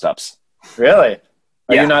few dust-ups. Really?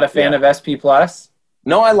 Are you not a fan of SP+?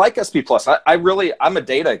 No, I like SP+. I'm a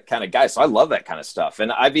data kind of guy, so I love that kind of stuff.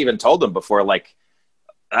 And I've even told him before, like,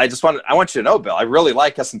 I want you to know, Bill, I really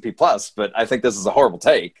like S&P+, but I think this is a horrible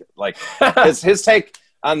take. Like, his take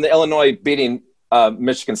on the Illinois beating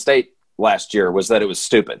Michigan State last year was that it was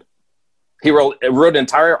stupid. He wrote an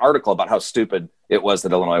entire article about how stupid it was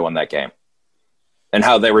that Illinois won that game and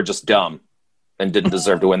how they were just dumb and didn't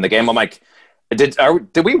deserve to win the game. I'm like, did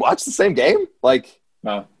we watch the same game? Like,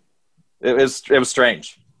 no. It was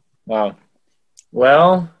strange. Wow.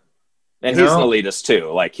 Well, and he's an elitist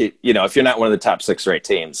too. Like if you're not one of the top 6 or 8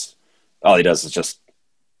 teams, all he does is just,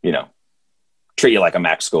 treat you like a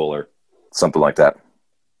MAC school or something like that.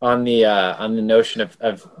 On the notion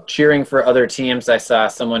of cheering for other teams, I saw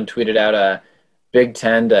someone tweeted out a Big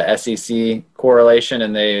Ten to SEC correlation,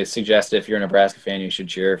 and they suggested if you're a Nebraska fan, you should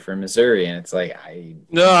cheer for Missouri. And it's like,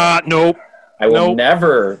 nope. I will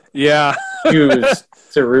never choose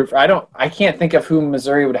to root for. I can't think of who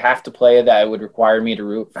Missouri would have to play that would require me to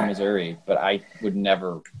root for Missouri, but I would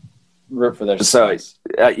never root for their success.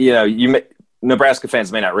 So, Nebraska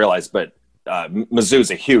fans may not realize, but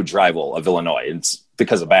Mizzou's a huge rival of Illinois. It's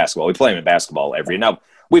because of basketball. We play them in basketball every year. Now,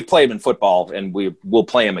 we've played them in football, and we will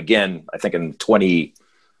play them again, I think, in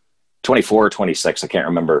 2024 or 26. I can't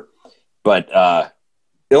remember. But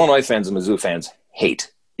Illinois fans and Mizzou fans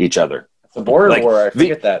hate each other. The border war, I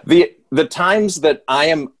forget that. The times that I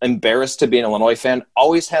am embarrassed to be an Illinois fan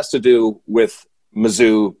always has to do with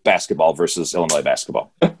Mizzou basketball versus Illinois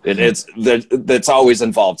basketball. It's always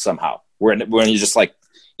involved somehow. When you just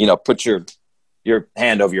put your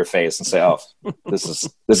hand over your face and say, "Oh, this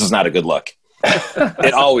is not a good look."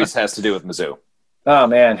 It always has to do with Mizzou. Oh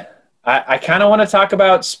man, I kind of want to talk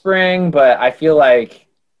about spring, but I feel like.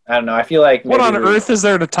 I don't know. I feel like what on earth is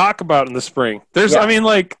there to talk about in the spring?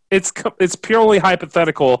 It's purely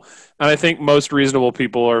hypothetical, and I think most reasonable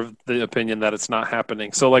people are of the opinion that it's not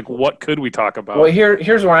happening. So, what could we talk about? Well,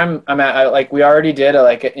 here's where I'm at. We already did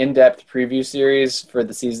an in-depth preview series for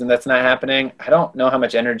the season that's not happening. I don't know how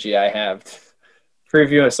much energy I have to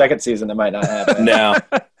preview a second season that might not happen. No.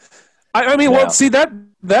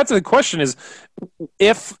 That's the question is,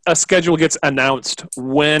 if a schedule gets announced,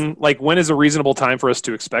 when is a reasonable time for us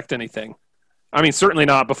to expect anything? I mean, certainly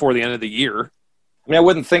not before the end of the year. I mean, I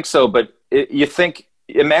wouldn't think so, but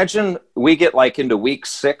imagine we get into week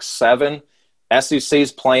 6, 7,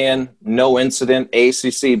 SEC's playing, no incident,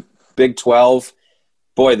 ACC, Big 12.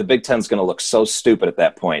 Boy, the Big 10's going to look so stupid at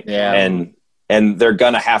that point. Yeah. And they're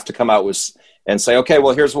going to have to come out and say, okay,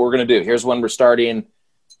 well, here's what we're going to do. Here's when we're starting.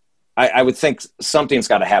 I would think something's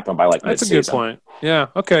got to happen by That's mid-season. a good point. Yeah,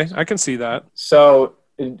 okay, I can see that. So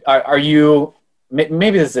are you –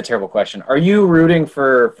 maybe this is a terrible question. Are you rooting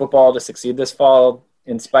for football to succeed this fall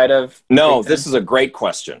in spite of – No, this is a great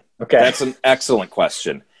question. Okay. That's an excellent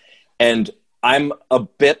question. And I'm a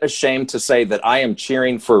bit ashamed to say that I am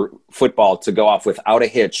cheering for football to go off without a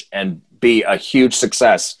hitch and be a huge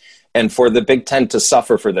success and for the Big Ten to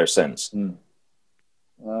suffer for their sins.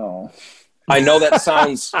 Oh. I know that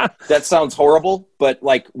sounds horrible, but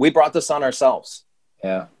we brought this on ourselves.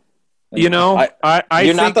 Yeah. You're not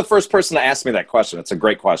the first person to ask me that question. It's a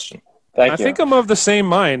great question. Thank you. I think I'm of the same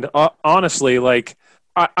mind, honestly.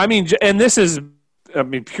 And this is,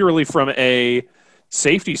 purely from a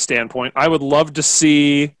safety standpoint. I would love to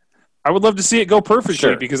see it go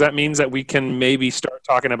perfectly because that means that we can maybe start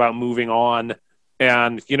talking about moving on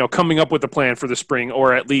and, coming up with a plan for the spring,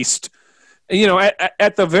 or at least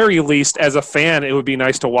At the very least, as a fan, it would be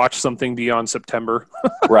nice to watch something beyond September.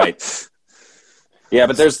 Right. Yeah,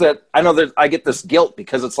 but there's that. I know that I get this guilt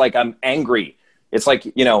because it's like I'm angry. It's like,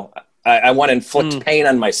 I want to inflict pain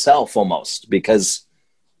on myself almost because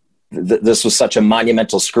this was such a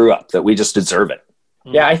monumental screw up that we just deserve it.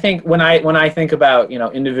 Yeah, I think when I think about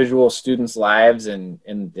individual students' lives and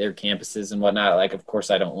their campuses and whatnot, like of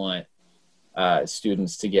course I don't want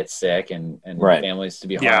students to get sick and right. families to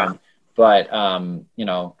be harmed. But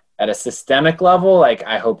at a systemic level, like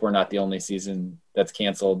I hope we're not the only season that's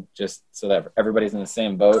canceled, just so that everybody's in the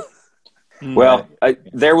same boat. Well,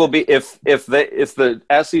 there will be if the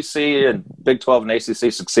SEC and Big 12 and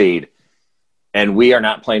ACC succeed, and we are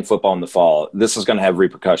not playing football in the fall, this is going to have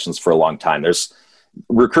repercussions for a long time.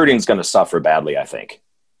 Recruiting is going to suffer badly, I think,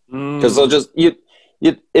 because they'll just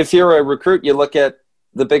if you're a recruit, you look at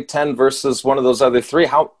the Big 10 versus one of those other three.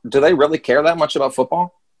 How do they really care that much about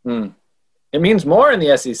football? It means more in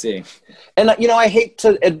the SEC. And I hate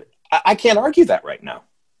to. I can't argue that right now.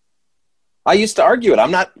 I used to argue it.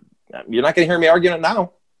 I'm not. You're not going to hear me arguing it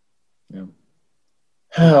now. Yeah.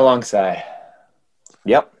 Alongside.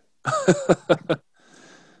 Yep.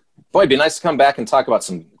 Boy, it'd be nice to come back and talk about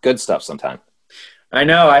some good stuff sometime. I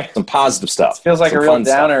know. Some positive stuff. It feels like a real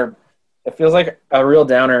downer. Stuff. It feels like a real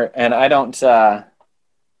downer, and I don't. I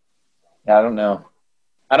don't know.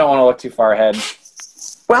 I don't want to look too far ahead.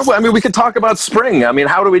 Well, I mean, we could talk about spring. I mean,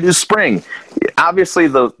 how do we do spring? Obviously,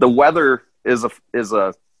 the weather is a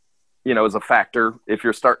factor if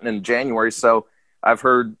you're starting in January. So I've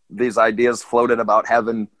heard these ideas floated about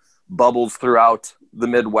having bubbles throughout the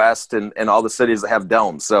Midwest and all the cities that have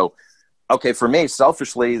domes. So, okay, for me,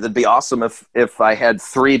 selfishly, it'd be awesome if I had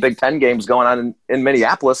 3 Big Ten games going on in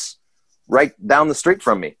Minneapolis right down the street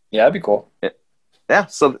from me. Yeah, that'd be cool. Yeah,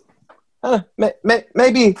 so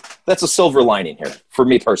maybe that's a silver lining here for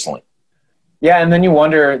me personally. Yeah, and then you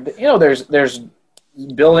wonder, there's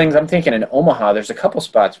buildings. I'm thinking in Omaha, there's a couple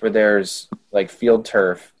spots where there's like field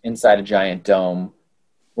turf inside a giant dome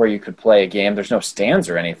where you could play a game. There's no stands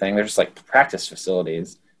or anything. They're just like practice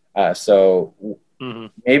facilities. So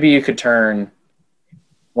maybe you could turn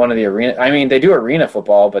one of the arena. I mean, they do arena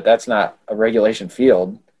football, but that's not a regulation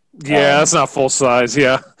field. Yeah, that's not full size.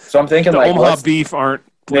 Yeah. So I'm thinking the Omaha Beef aren't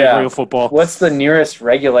playing real football. What's the nearest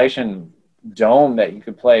regulation dome that you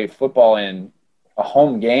could play football in a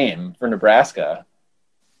home game for Nebraska?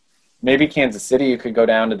 Maybe Kansas City, you could go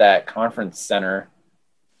down to that conference center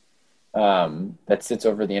that sits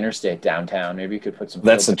over the interstate downtown. Maybe you could put some.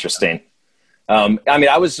 That's interesting. I mean,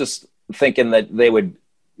 I was just thinking that they would,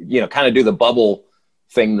 kind of do the bubble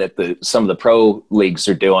thing that some of the pro leagues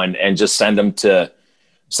are doing and just send them to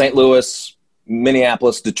St. Louis,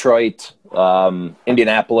 Minneapolis, Detroit,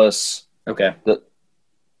 Indianapolis. Okay.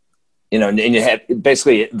 And you had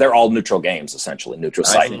basically they're all neutral games, essentially neutral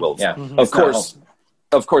site. Well, yeah.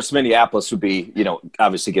 Of course, Minneapolis would be,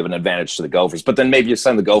 obviously give an advantage to the Gophers, but then maybe you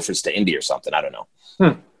send the Gophers to Indy or something. I don't know.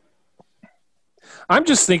 I'm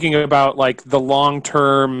just thinking about like the long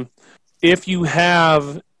term. If you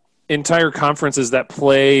have entire conferences that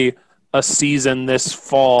play a season this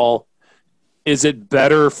fall, is it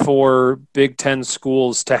better for Big Ten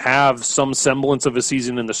schools to have some semblance of a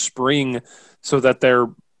season in the spring so that they're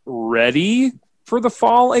ready for the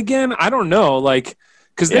fall again? I don't know.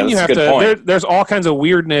 Because then you have to there's all kinds of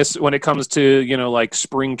weirdness when it comes to, like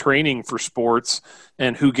spring training for sports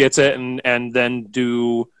and who gets it. And then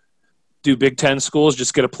do Big Ten schools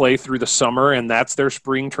just get to play through the summer and that's their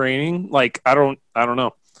spring training? I don't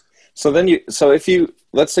know. So if you,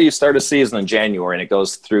 let's say you start a season in January and it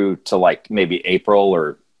goes through to like maybe April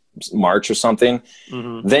or March or something,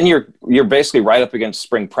 then you're basically right up against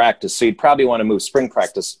spring practice. So you'd probably want to move spring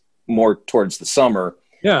practice more towards the summer.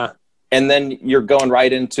 Yeah. And then you're going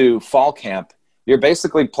right into fall camp. You're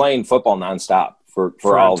basically playing football nonstop for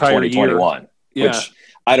all 2021, which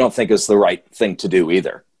I don't think is the right thing to do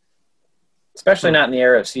either. Especially not in the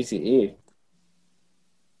era of CTE.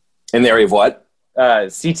 In the area of what?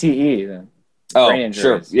 CTE. Oh,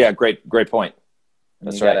 sure. Yeah, great point.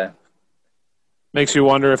 That's right. Makes you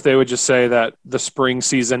wonder if they would just say that the spring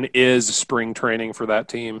season is spring training for that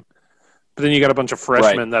team. But then you got a bunch of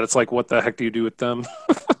freshmen that it's like, what the heck do you do with them?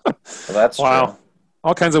 Well, that's true.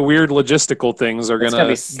 All kinds of weird logistical things are going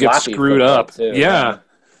to get screwed up. Too, yeah.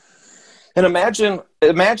 And imagine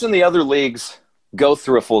the other leagues go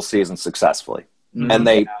through a full season successfully. And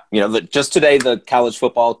they, just today, the College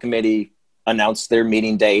Football Committee announced their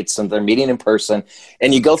meeting dates and they're meeting in person.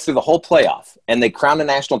 And you go through the whole playoff and they crown a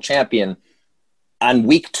national champion on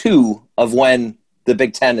week 2 of when the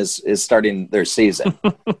Big Ten is starting their season.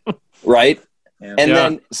 Right? Yeah. And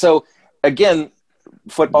then, so again,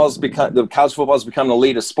 the college football's become an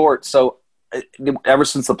elitist sport. So ever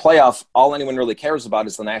since the playoff, all anyone really cares about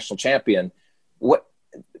is the national champion.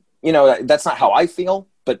 That's not how I feel,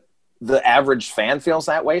 but the average fan feels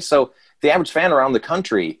that way. So the average fan around the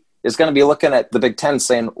country is going to be looking at the Big Ten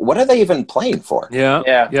saying, what are they even playing for?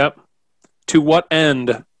 Yeah. Yep. To what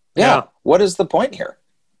end? Yeah. What is the point here?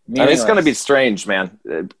 I mean, it's going to be strange, man.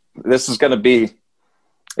 This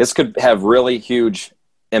could have really huge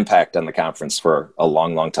impact on the conference for a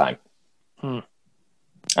long, long time.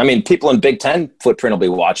 I mean, people in Big Ten footprint will be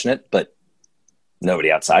watching it, but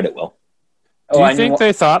nobody outside it will. Do you think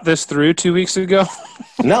they thought this through 2 weeks ago?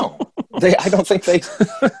 No, I don't think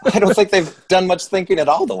they've done much thinking at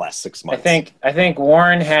all the last 6 months. I think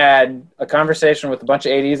Warren had a conversation with a bunch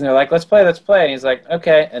of ADs, and they're like, let's play. And he's like,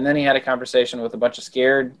 okay. And then he had a conversation with a bunch of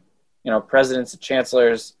scared, presidents and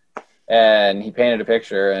chancellors, and he painted a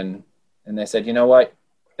picture, and they said, you know what,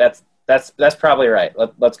 that's probably right.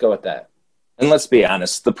 Let's go with that. And let's be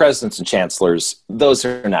honest, the presidents and chancellors, those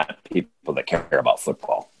are not people that care about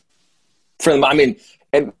football. For them, I mean,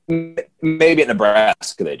 maybe at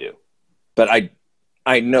Nebraska they do, but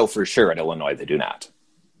I know for sure at Illinois they do not.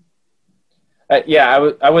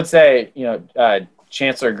 I would say,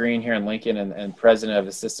 Chancellor Green here in Lincoln and President of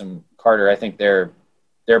the system Carter, I think they're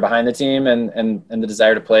behind the team and the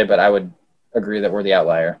desire to play, but I would agree that we're the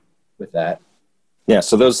outlier with that. Yeah,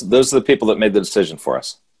 so those are the people that made the decision for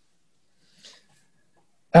us.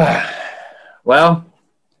 Well,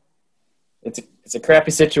 it's a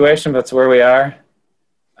crappy situation, but it's where we are.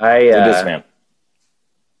 It is, man.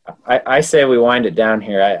 I say we wind it down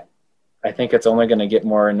here. I think it's only going to get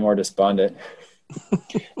more and more despondent.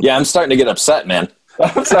 Yeah, I'm starting to get upset, man.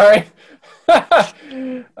 I'm sorry.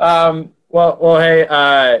 Well,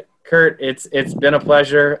 hey, Kurt, it's been a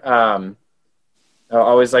pleasure. I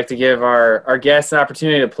always like to give our guests an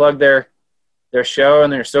opportunity to plug their show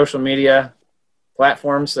and their social media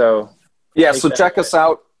platforms. So check us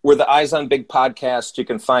out. We're the Eyes on Big podcast. You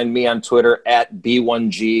can find me on Twitter at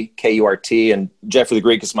B1GKURT, and Jeffrey the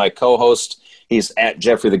Greek is my co-host. He's at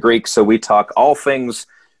Jeffrey the Greek. So we talk all things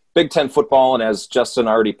Big Ten football, and as Justin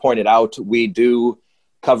already pointed out, we do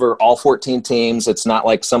cover all 14 teams. It's not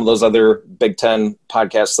like some of those other Big Ten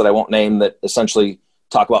podcasts that I won't name that essentially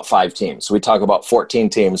talk about 5 teams. We talk about 14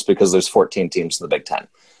 teams because there's 14 teams in the Big Ten.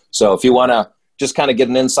 So if you want to just kind of get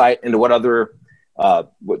an insight into what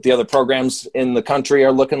the other programs in the country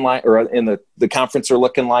are looking like, or in the conference are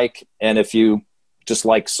looking like, and if you just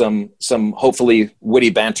like some hopefully witty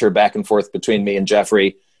banter back and forth between me and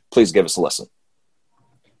Jeffrey, please give us a listen.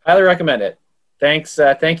 Highly recommend it. Thanks.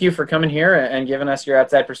 Thank you for coming here and giving us your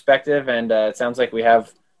outside perspective. And it sounds like we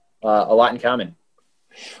have a lot in common.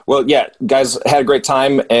 Well, yeah, guys, had a great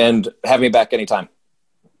time, and have me back anytime.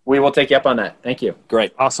 We will take you up on that. Thank you.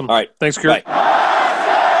 Great. Awesome. All right. Thanks, Kurt. Bye.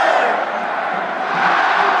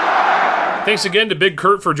 Thanks again to Big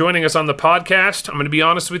Kurt for joining us on the podcast. I'm going to be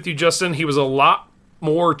honest with you, Justin. He was a lot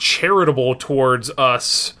more charitable towards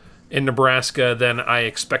us in Nebraska than I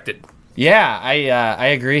expected. Yeah, I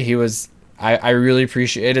agree. He was. I really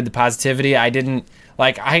appreciated the positivity. I didn't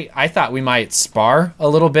I thought we might spar a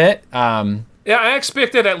little bit. Yeah, I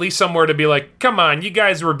expected at least somewhere to be like, come on, you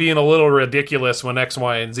guys were being a little ridiculous when X,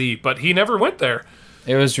 Y, and Z, but he never went there.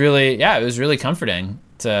 It was really comforting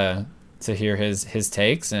to hear his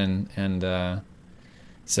takes, and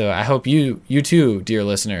so I hope you too, dear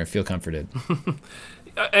listener, feel comforted.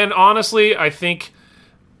 And honestly, I think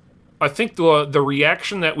the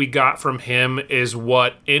reaction that we got from him is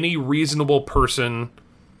what any reasonable person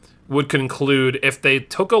would conclude if they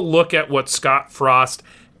took a look at what Scott Frost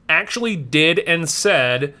actually did and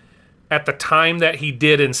said at the time that he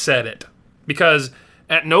did and said it. Because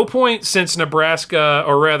at no point since Nebraska,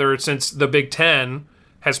 or rather since the Big Ten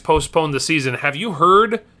has postponed the season, have you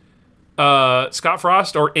heard Scott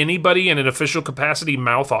Frost or anybody in an official capacity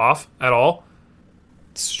mouth off at all?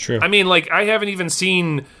 It's true. I mean, I haven't even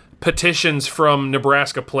seen petitions from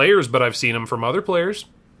Nebraska players, but I've seen them from other players,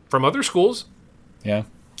 from other schools. Yeah.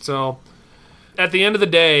 So, at the end of the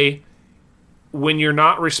day, when you're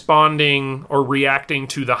not responding or reacting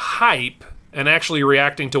to the hype and actually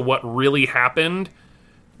reacting to what really happened,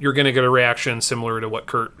 you're going to get a reaction similar to what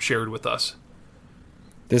Kurt shared with us.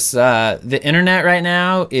 This the internet right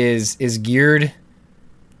now is geared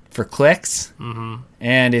for clicks,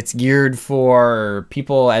 and it's geared for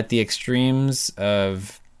people at the extremes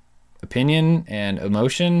of opinion and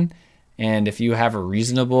emotion. And if you have a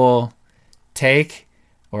reasonable take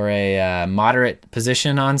or a moderate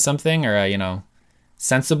position on something, or a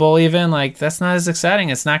sensible even, that's not as exciting.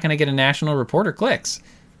 It's not going to get a national reporter clicks.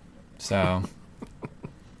 So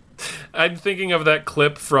I'm thinking of that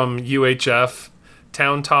clip from UHF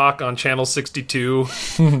Town Talk on Channel 62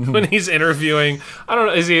 when he's interviewing, I don't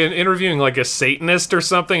know, is he interviewing like a Satanist or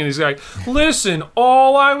something? And he's like, listen,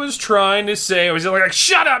 all I was trying to say was like,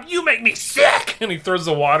 shut up, you make me sick! And he throws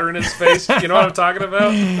the water in his face. You know what I'm talking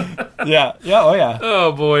about? Yeah, oh yeah.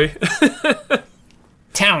 Oh, boy.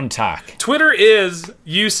 Town Talk. Twitter is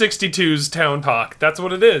U62's Town Talk. That's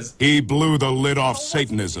what it is. He blew the lid off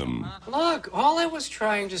Satanism. Look, all I was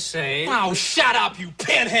trying to say... Oh, shut up, you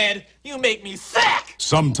pinhead! You make me sick!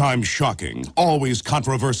 Sometimes shocking, always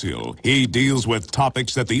controversial, he deals with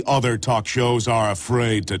topics that the other talk shows are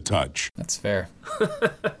afraid to touch. That's fair.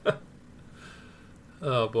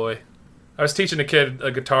 Oh, boy. I was teaching a kid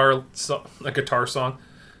a guitar song.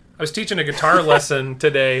 I was teaching a guitar lesson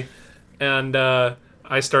today, and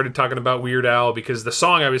I started talking about Weird Al because the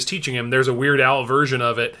song I was teaching him, there's a Weird Al version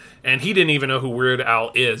of it, and he didn't even know who Weird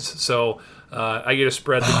Al is. So I get to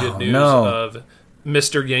spread the good news of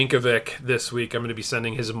Mr. Yankovic this week. I'm going to be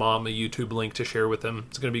sending his mom a YouTube link to share with him.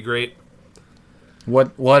 It's going to be great.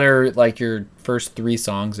 What are like your first 3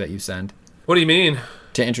 songs that you send? What do you mean?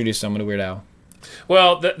 To introduce someone to Weird Al.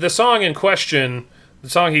 Well, the song in question, the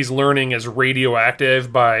song he's learning is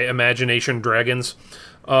Radioactive by Imagination Dragons.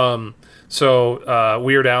 So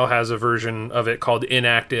Weird Al has a version of it called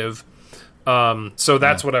Inactive. So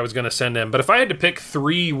that's what I was going to send him. But if I had to pick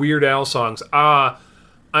 3 Weird Al songs, I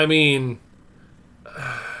mean,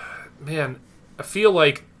 man, I feel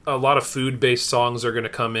like a lot of food-based songs are going to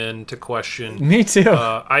come in to question. Me too.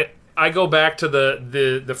 I go back to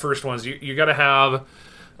the first ones. You got to have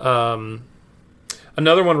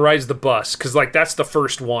another one, Rides the Bus, because like that's the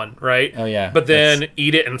first one, right? Oh yeah. But then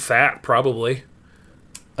Eat It and Fat probably.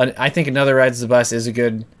 I think Another Rides the Bus is a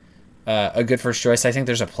good first choice. I think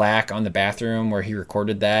there's a plaque on the bathroom where he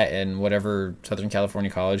recorded that in whatever Southern California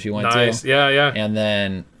college he went to. Nice, yeah. And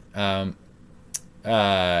then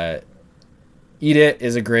Eat It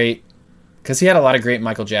is a great, because he had a lot of great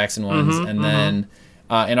Michael Jackson ones. And then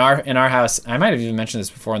in our house, I might have even mentioned this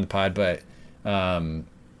before in the pod, but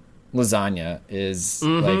Lasagna is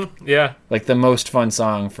like the most fun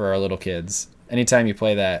song for our little kids. Anytime you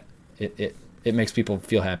play that, it makes people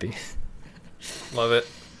feel happy. Love it.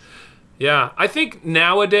 Yeah, I think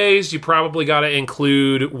nowadays you probably got to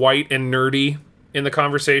include White and Nerdy in the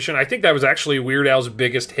conversation. I think that was actually Weird Al's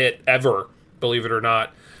biggest hit ever, believe it or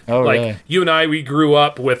not. Oh, like, really? You and I, we grew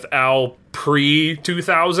up with Al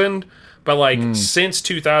pre-2000, but like since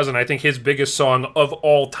 2000, I think his biggest song of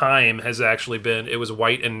all time has actually been, it was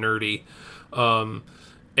White and Nerdy. And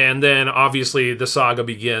then obviously the saga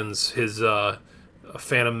begins, his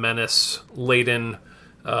Phantom Menace laden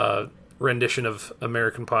rendition of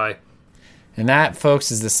American Pie. And that,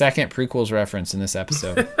 folks, is the second prequels reference in this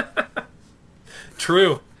episode.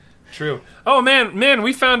 True. Oh man,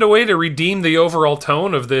 we found a way to redeem the overall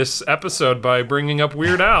tone of this episode by bringing up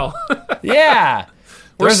Weird Al. Yeah.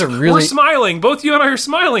 We're smiling. Both you and I are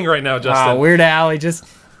smiling right now, Justin. Weird Al, he just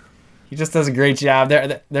does a great job.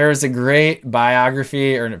 There is a great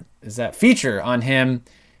biography, or is that feature on him?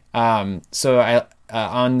 So I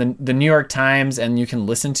on the New York Times, and you can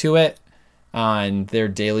listen to it on their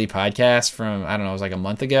daily podcast from, I don't know, it was like a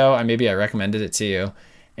month ago. Maybe I recommended it to you.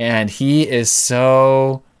 And he is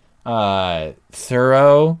so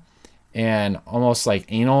thorough and almost like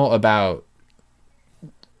anal about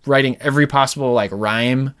writing every possible like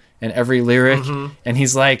rhyme and every lyric. And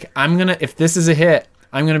he's like, if this is a hit,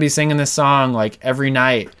 I'm going to be singing this song like every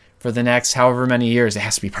night for the next however many years. It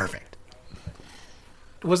has to be perfect.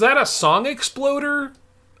 Was that a Song Exploder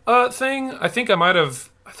thing?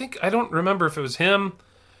 I don't remember if it was him.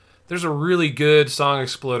 There's a really good Song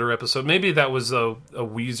Exploder episode. Maybe that was a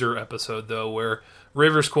Weezer episode, though, where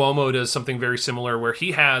Rivers Cuomo does something very similar, where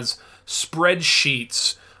he has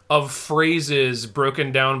spreadsheets of phrases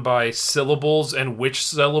broken down by syllables and which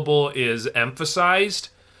syllable is emphasized,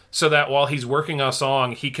 so that while he's working a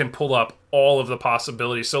song, he can pull up all of the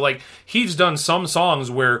possibilities. So, like, he's done some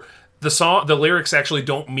songs where the lyrics actually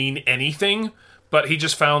don't mean anything, but he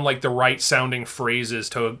just found like the right sounding phrases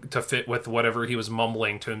to fit with whatever he was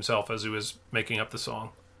mumbling to himself as he was making up the song.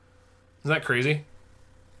 Isn't that crazy?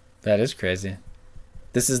 That is crazy.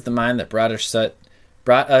 This is the mind that brought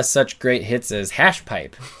us such great hits as Hash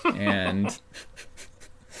Pipe. And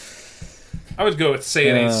I would go with Say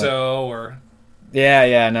It Ain't So, or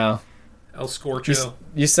no. El Scorcho.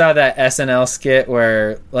 You saw that SNL skit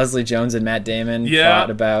where Leslie Jones and Matt Damon fought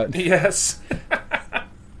about... Yes.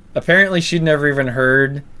 Apparently she'd never even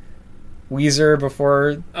heard Weezer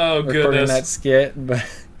before recording that skit, but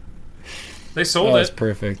they sold it. That's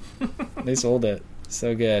perfect. They sold it.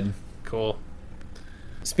 So good. Cool.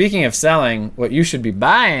 Speaking of selling, what you should be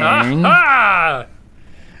buying...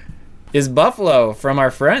 is buffalo from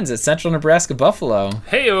our friends at Central Nebraska Buffalo.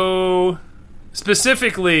 Heyo!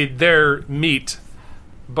 Specifically, their meat.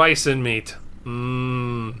 Bison meat.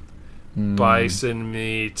 Bison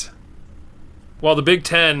meat. While the Big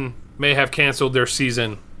Ten may have canceled their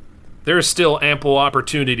season, there is still ample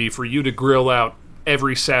opportunity for you to grill out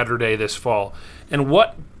every Saturday this fall. And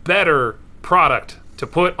what better product to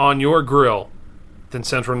put on your grill than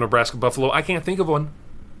Central Nebraska Buffalo? I can't think of one.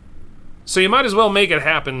 So you might as well make it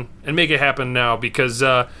happen, and make it happen now, because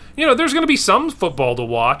there's going to be some football to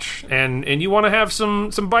watch, and you want to have some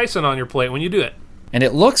bison on your plate when you do it. And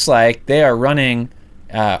it looks like they are running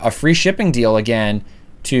a free shipping deal again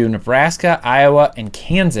to Nebraska, Iowa, and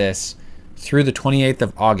Kansas through the 28th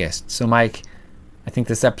of August. So, Mike, I think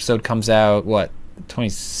this episode comes out,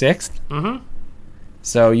 26th? Mm-hmm.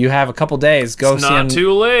 So you have a couple days. Go it's not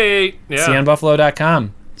too late. Yeah.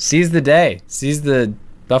 CNBuffalo.com. Seize the day. Seize the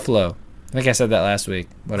buffalo. I think I said that last week.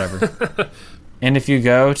 Whatever. And if you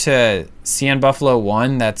go to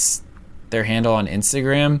CNBuffalo1, that's their handle on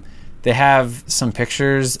Instagram, they have some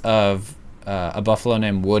pictures of a buffalo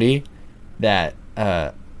named Woody that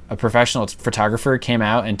a professional photographer came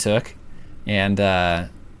out and took. And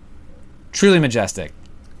truly majestic.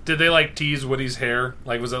 Did they tease Woody's hair?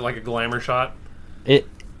 Was it like a glamour shot?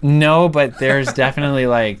 No, but there's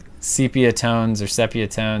definitely sepia tones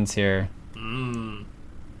here.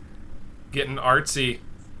 Getting artsy.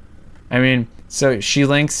 I mean, so she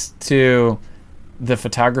links to the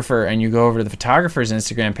photographer, and you go over to the photographer's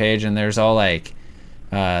Instagram page, and there's all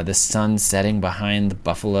the sun setting behind the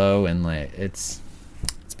buffalo, and it's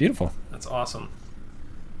beautiful. That's awesome.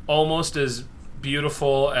 Almost as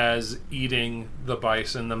beautiful as eating the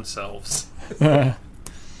bison themselves.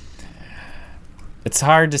 It's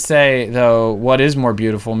hard to say, though, what is more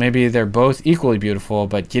beautiful. Maybe they're both equally beautiful,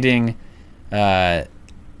 but getting a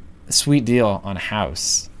sweet deal on a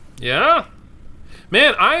house. Yeah.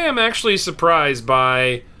 Man, I am actually surprised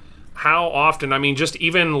by how often, just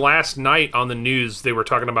even last night on the news, they were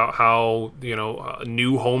talking about how,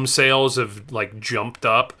 new home sales have, jumped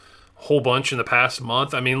up a whole bunch in the past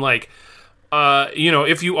month. If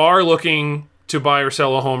you are looking to buy or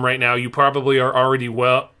sell a home right now, you probably are already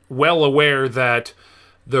well aware that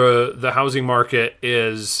the housing market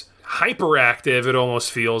is hyperactive, it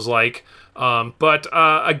almost feels like. But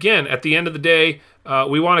again, at the end of the day,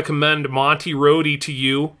 we want to commend Monty Rohde to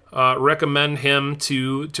you, recommend him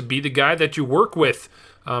to be the guy that you work with,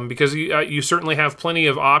 because you certainly have plenty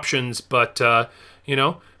of options, but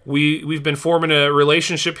we've been forming a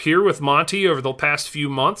relationship here with Monty over the past few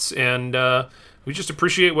months, and we just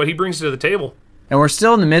appreciate what he brings to the table. And we're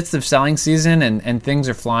still in the midst of selling season, and things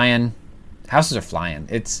are flying. Houses are flying.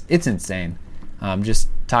 It's insane. Just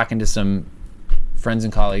talking to some friends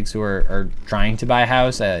and colleagues who are trying to buy a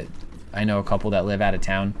house. I know a couple that live out of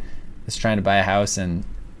town that's trying to buy a house, and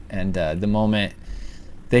the moment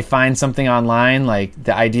they find something online,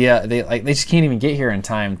 the idea, they just can't even get here in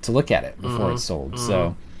time to look at it before it's sold. Mm-hmm.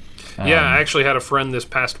 So yeah, I actually had a friend this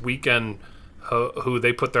past weekend who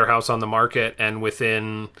they put their house on the market, and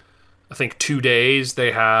within I think 2 days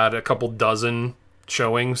they had a couple dozen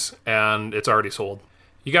showings, and it's already sold.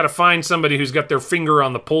 You got to find somebody who's got their finger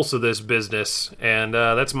on the pulse of this business, and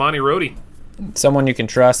that's Monty Rohde. Someone you can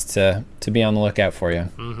trust to be on the lookout for you.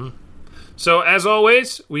 Mm-hmm. So, as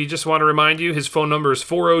always, we just want to remind you, his phone number is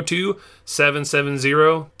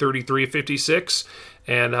 402-770-3356,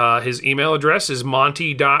 and his email address is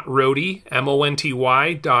monty.rohde,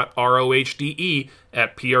 monty.rohde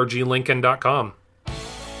 @prglincoln.com.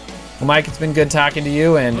 Well, Mike, it's been good talking to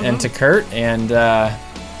you and to Kurt, and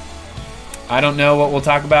I don't know what we'll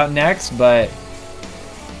talk about next, but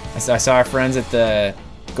I saw our friends at the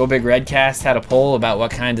Go Big Redcast had a poll about what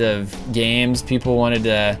kind of games people wanted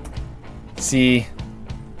to see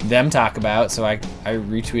them talk about, so I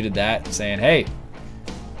retweeted that saying, hey,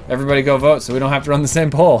 everybody go vote so we don't have to run the same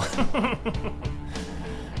poll.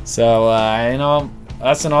 So,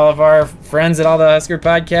 us and all of our friends at all the Husker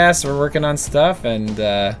podcasts, we're working on stuff, and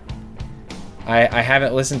I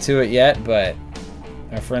haven't listened to it yet, but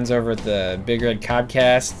our friends over at the Big Red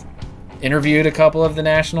Cobcast interviewed a couple of the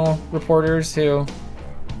national reporters who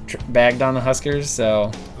bagged on the Huskers,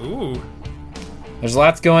 so ooh, there's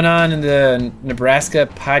lots going on in the Nebraska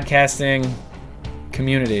podcasting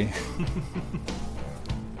community.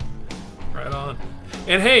 Right on.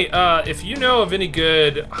 And hey, if you know of any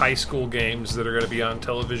good high school games that are going to be on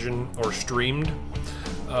television or streamed,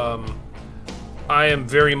 I am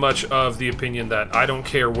very much of the opinion that I don't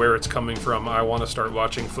care where it's coming from. I want to start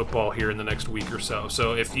watching football here in the next week or so.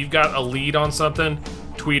 So if you've got a lead on something,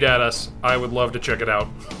 tweet at us. I would love to check it out.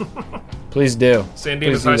 Please do. San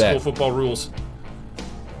Dimas High School football rules.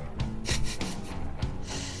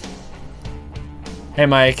 Hey,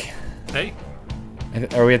 Mike. Hey.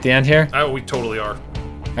 Are we at the end here? Oh, we totally are.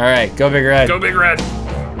 All right, go Big Red. Go Big Red.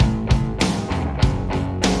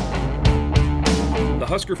 The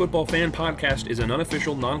Husker Football Fan Podcast is an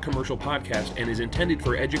unofficial, non-commercial podcast and is intended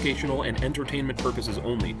for educational and entertainment purposes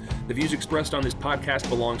only. The views expressed on this podcast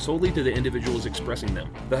belong solely to the individuals expressing them.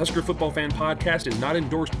 The Husker Football Fan Podcast is not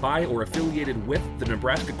endorsed by or affiliated with the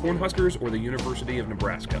Nebraska Cornhuskers or the University of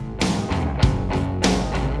Nebraska.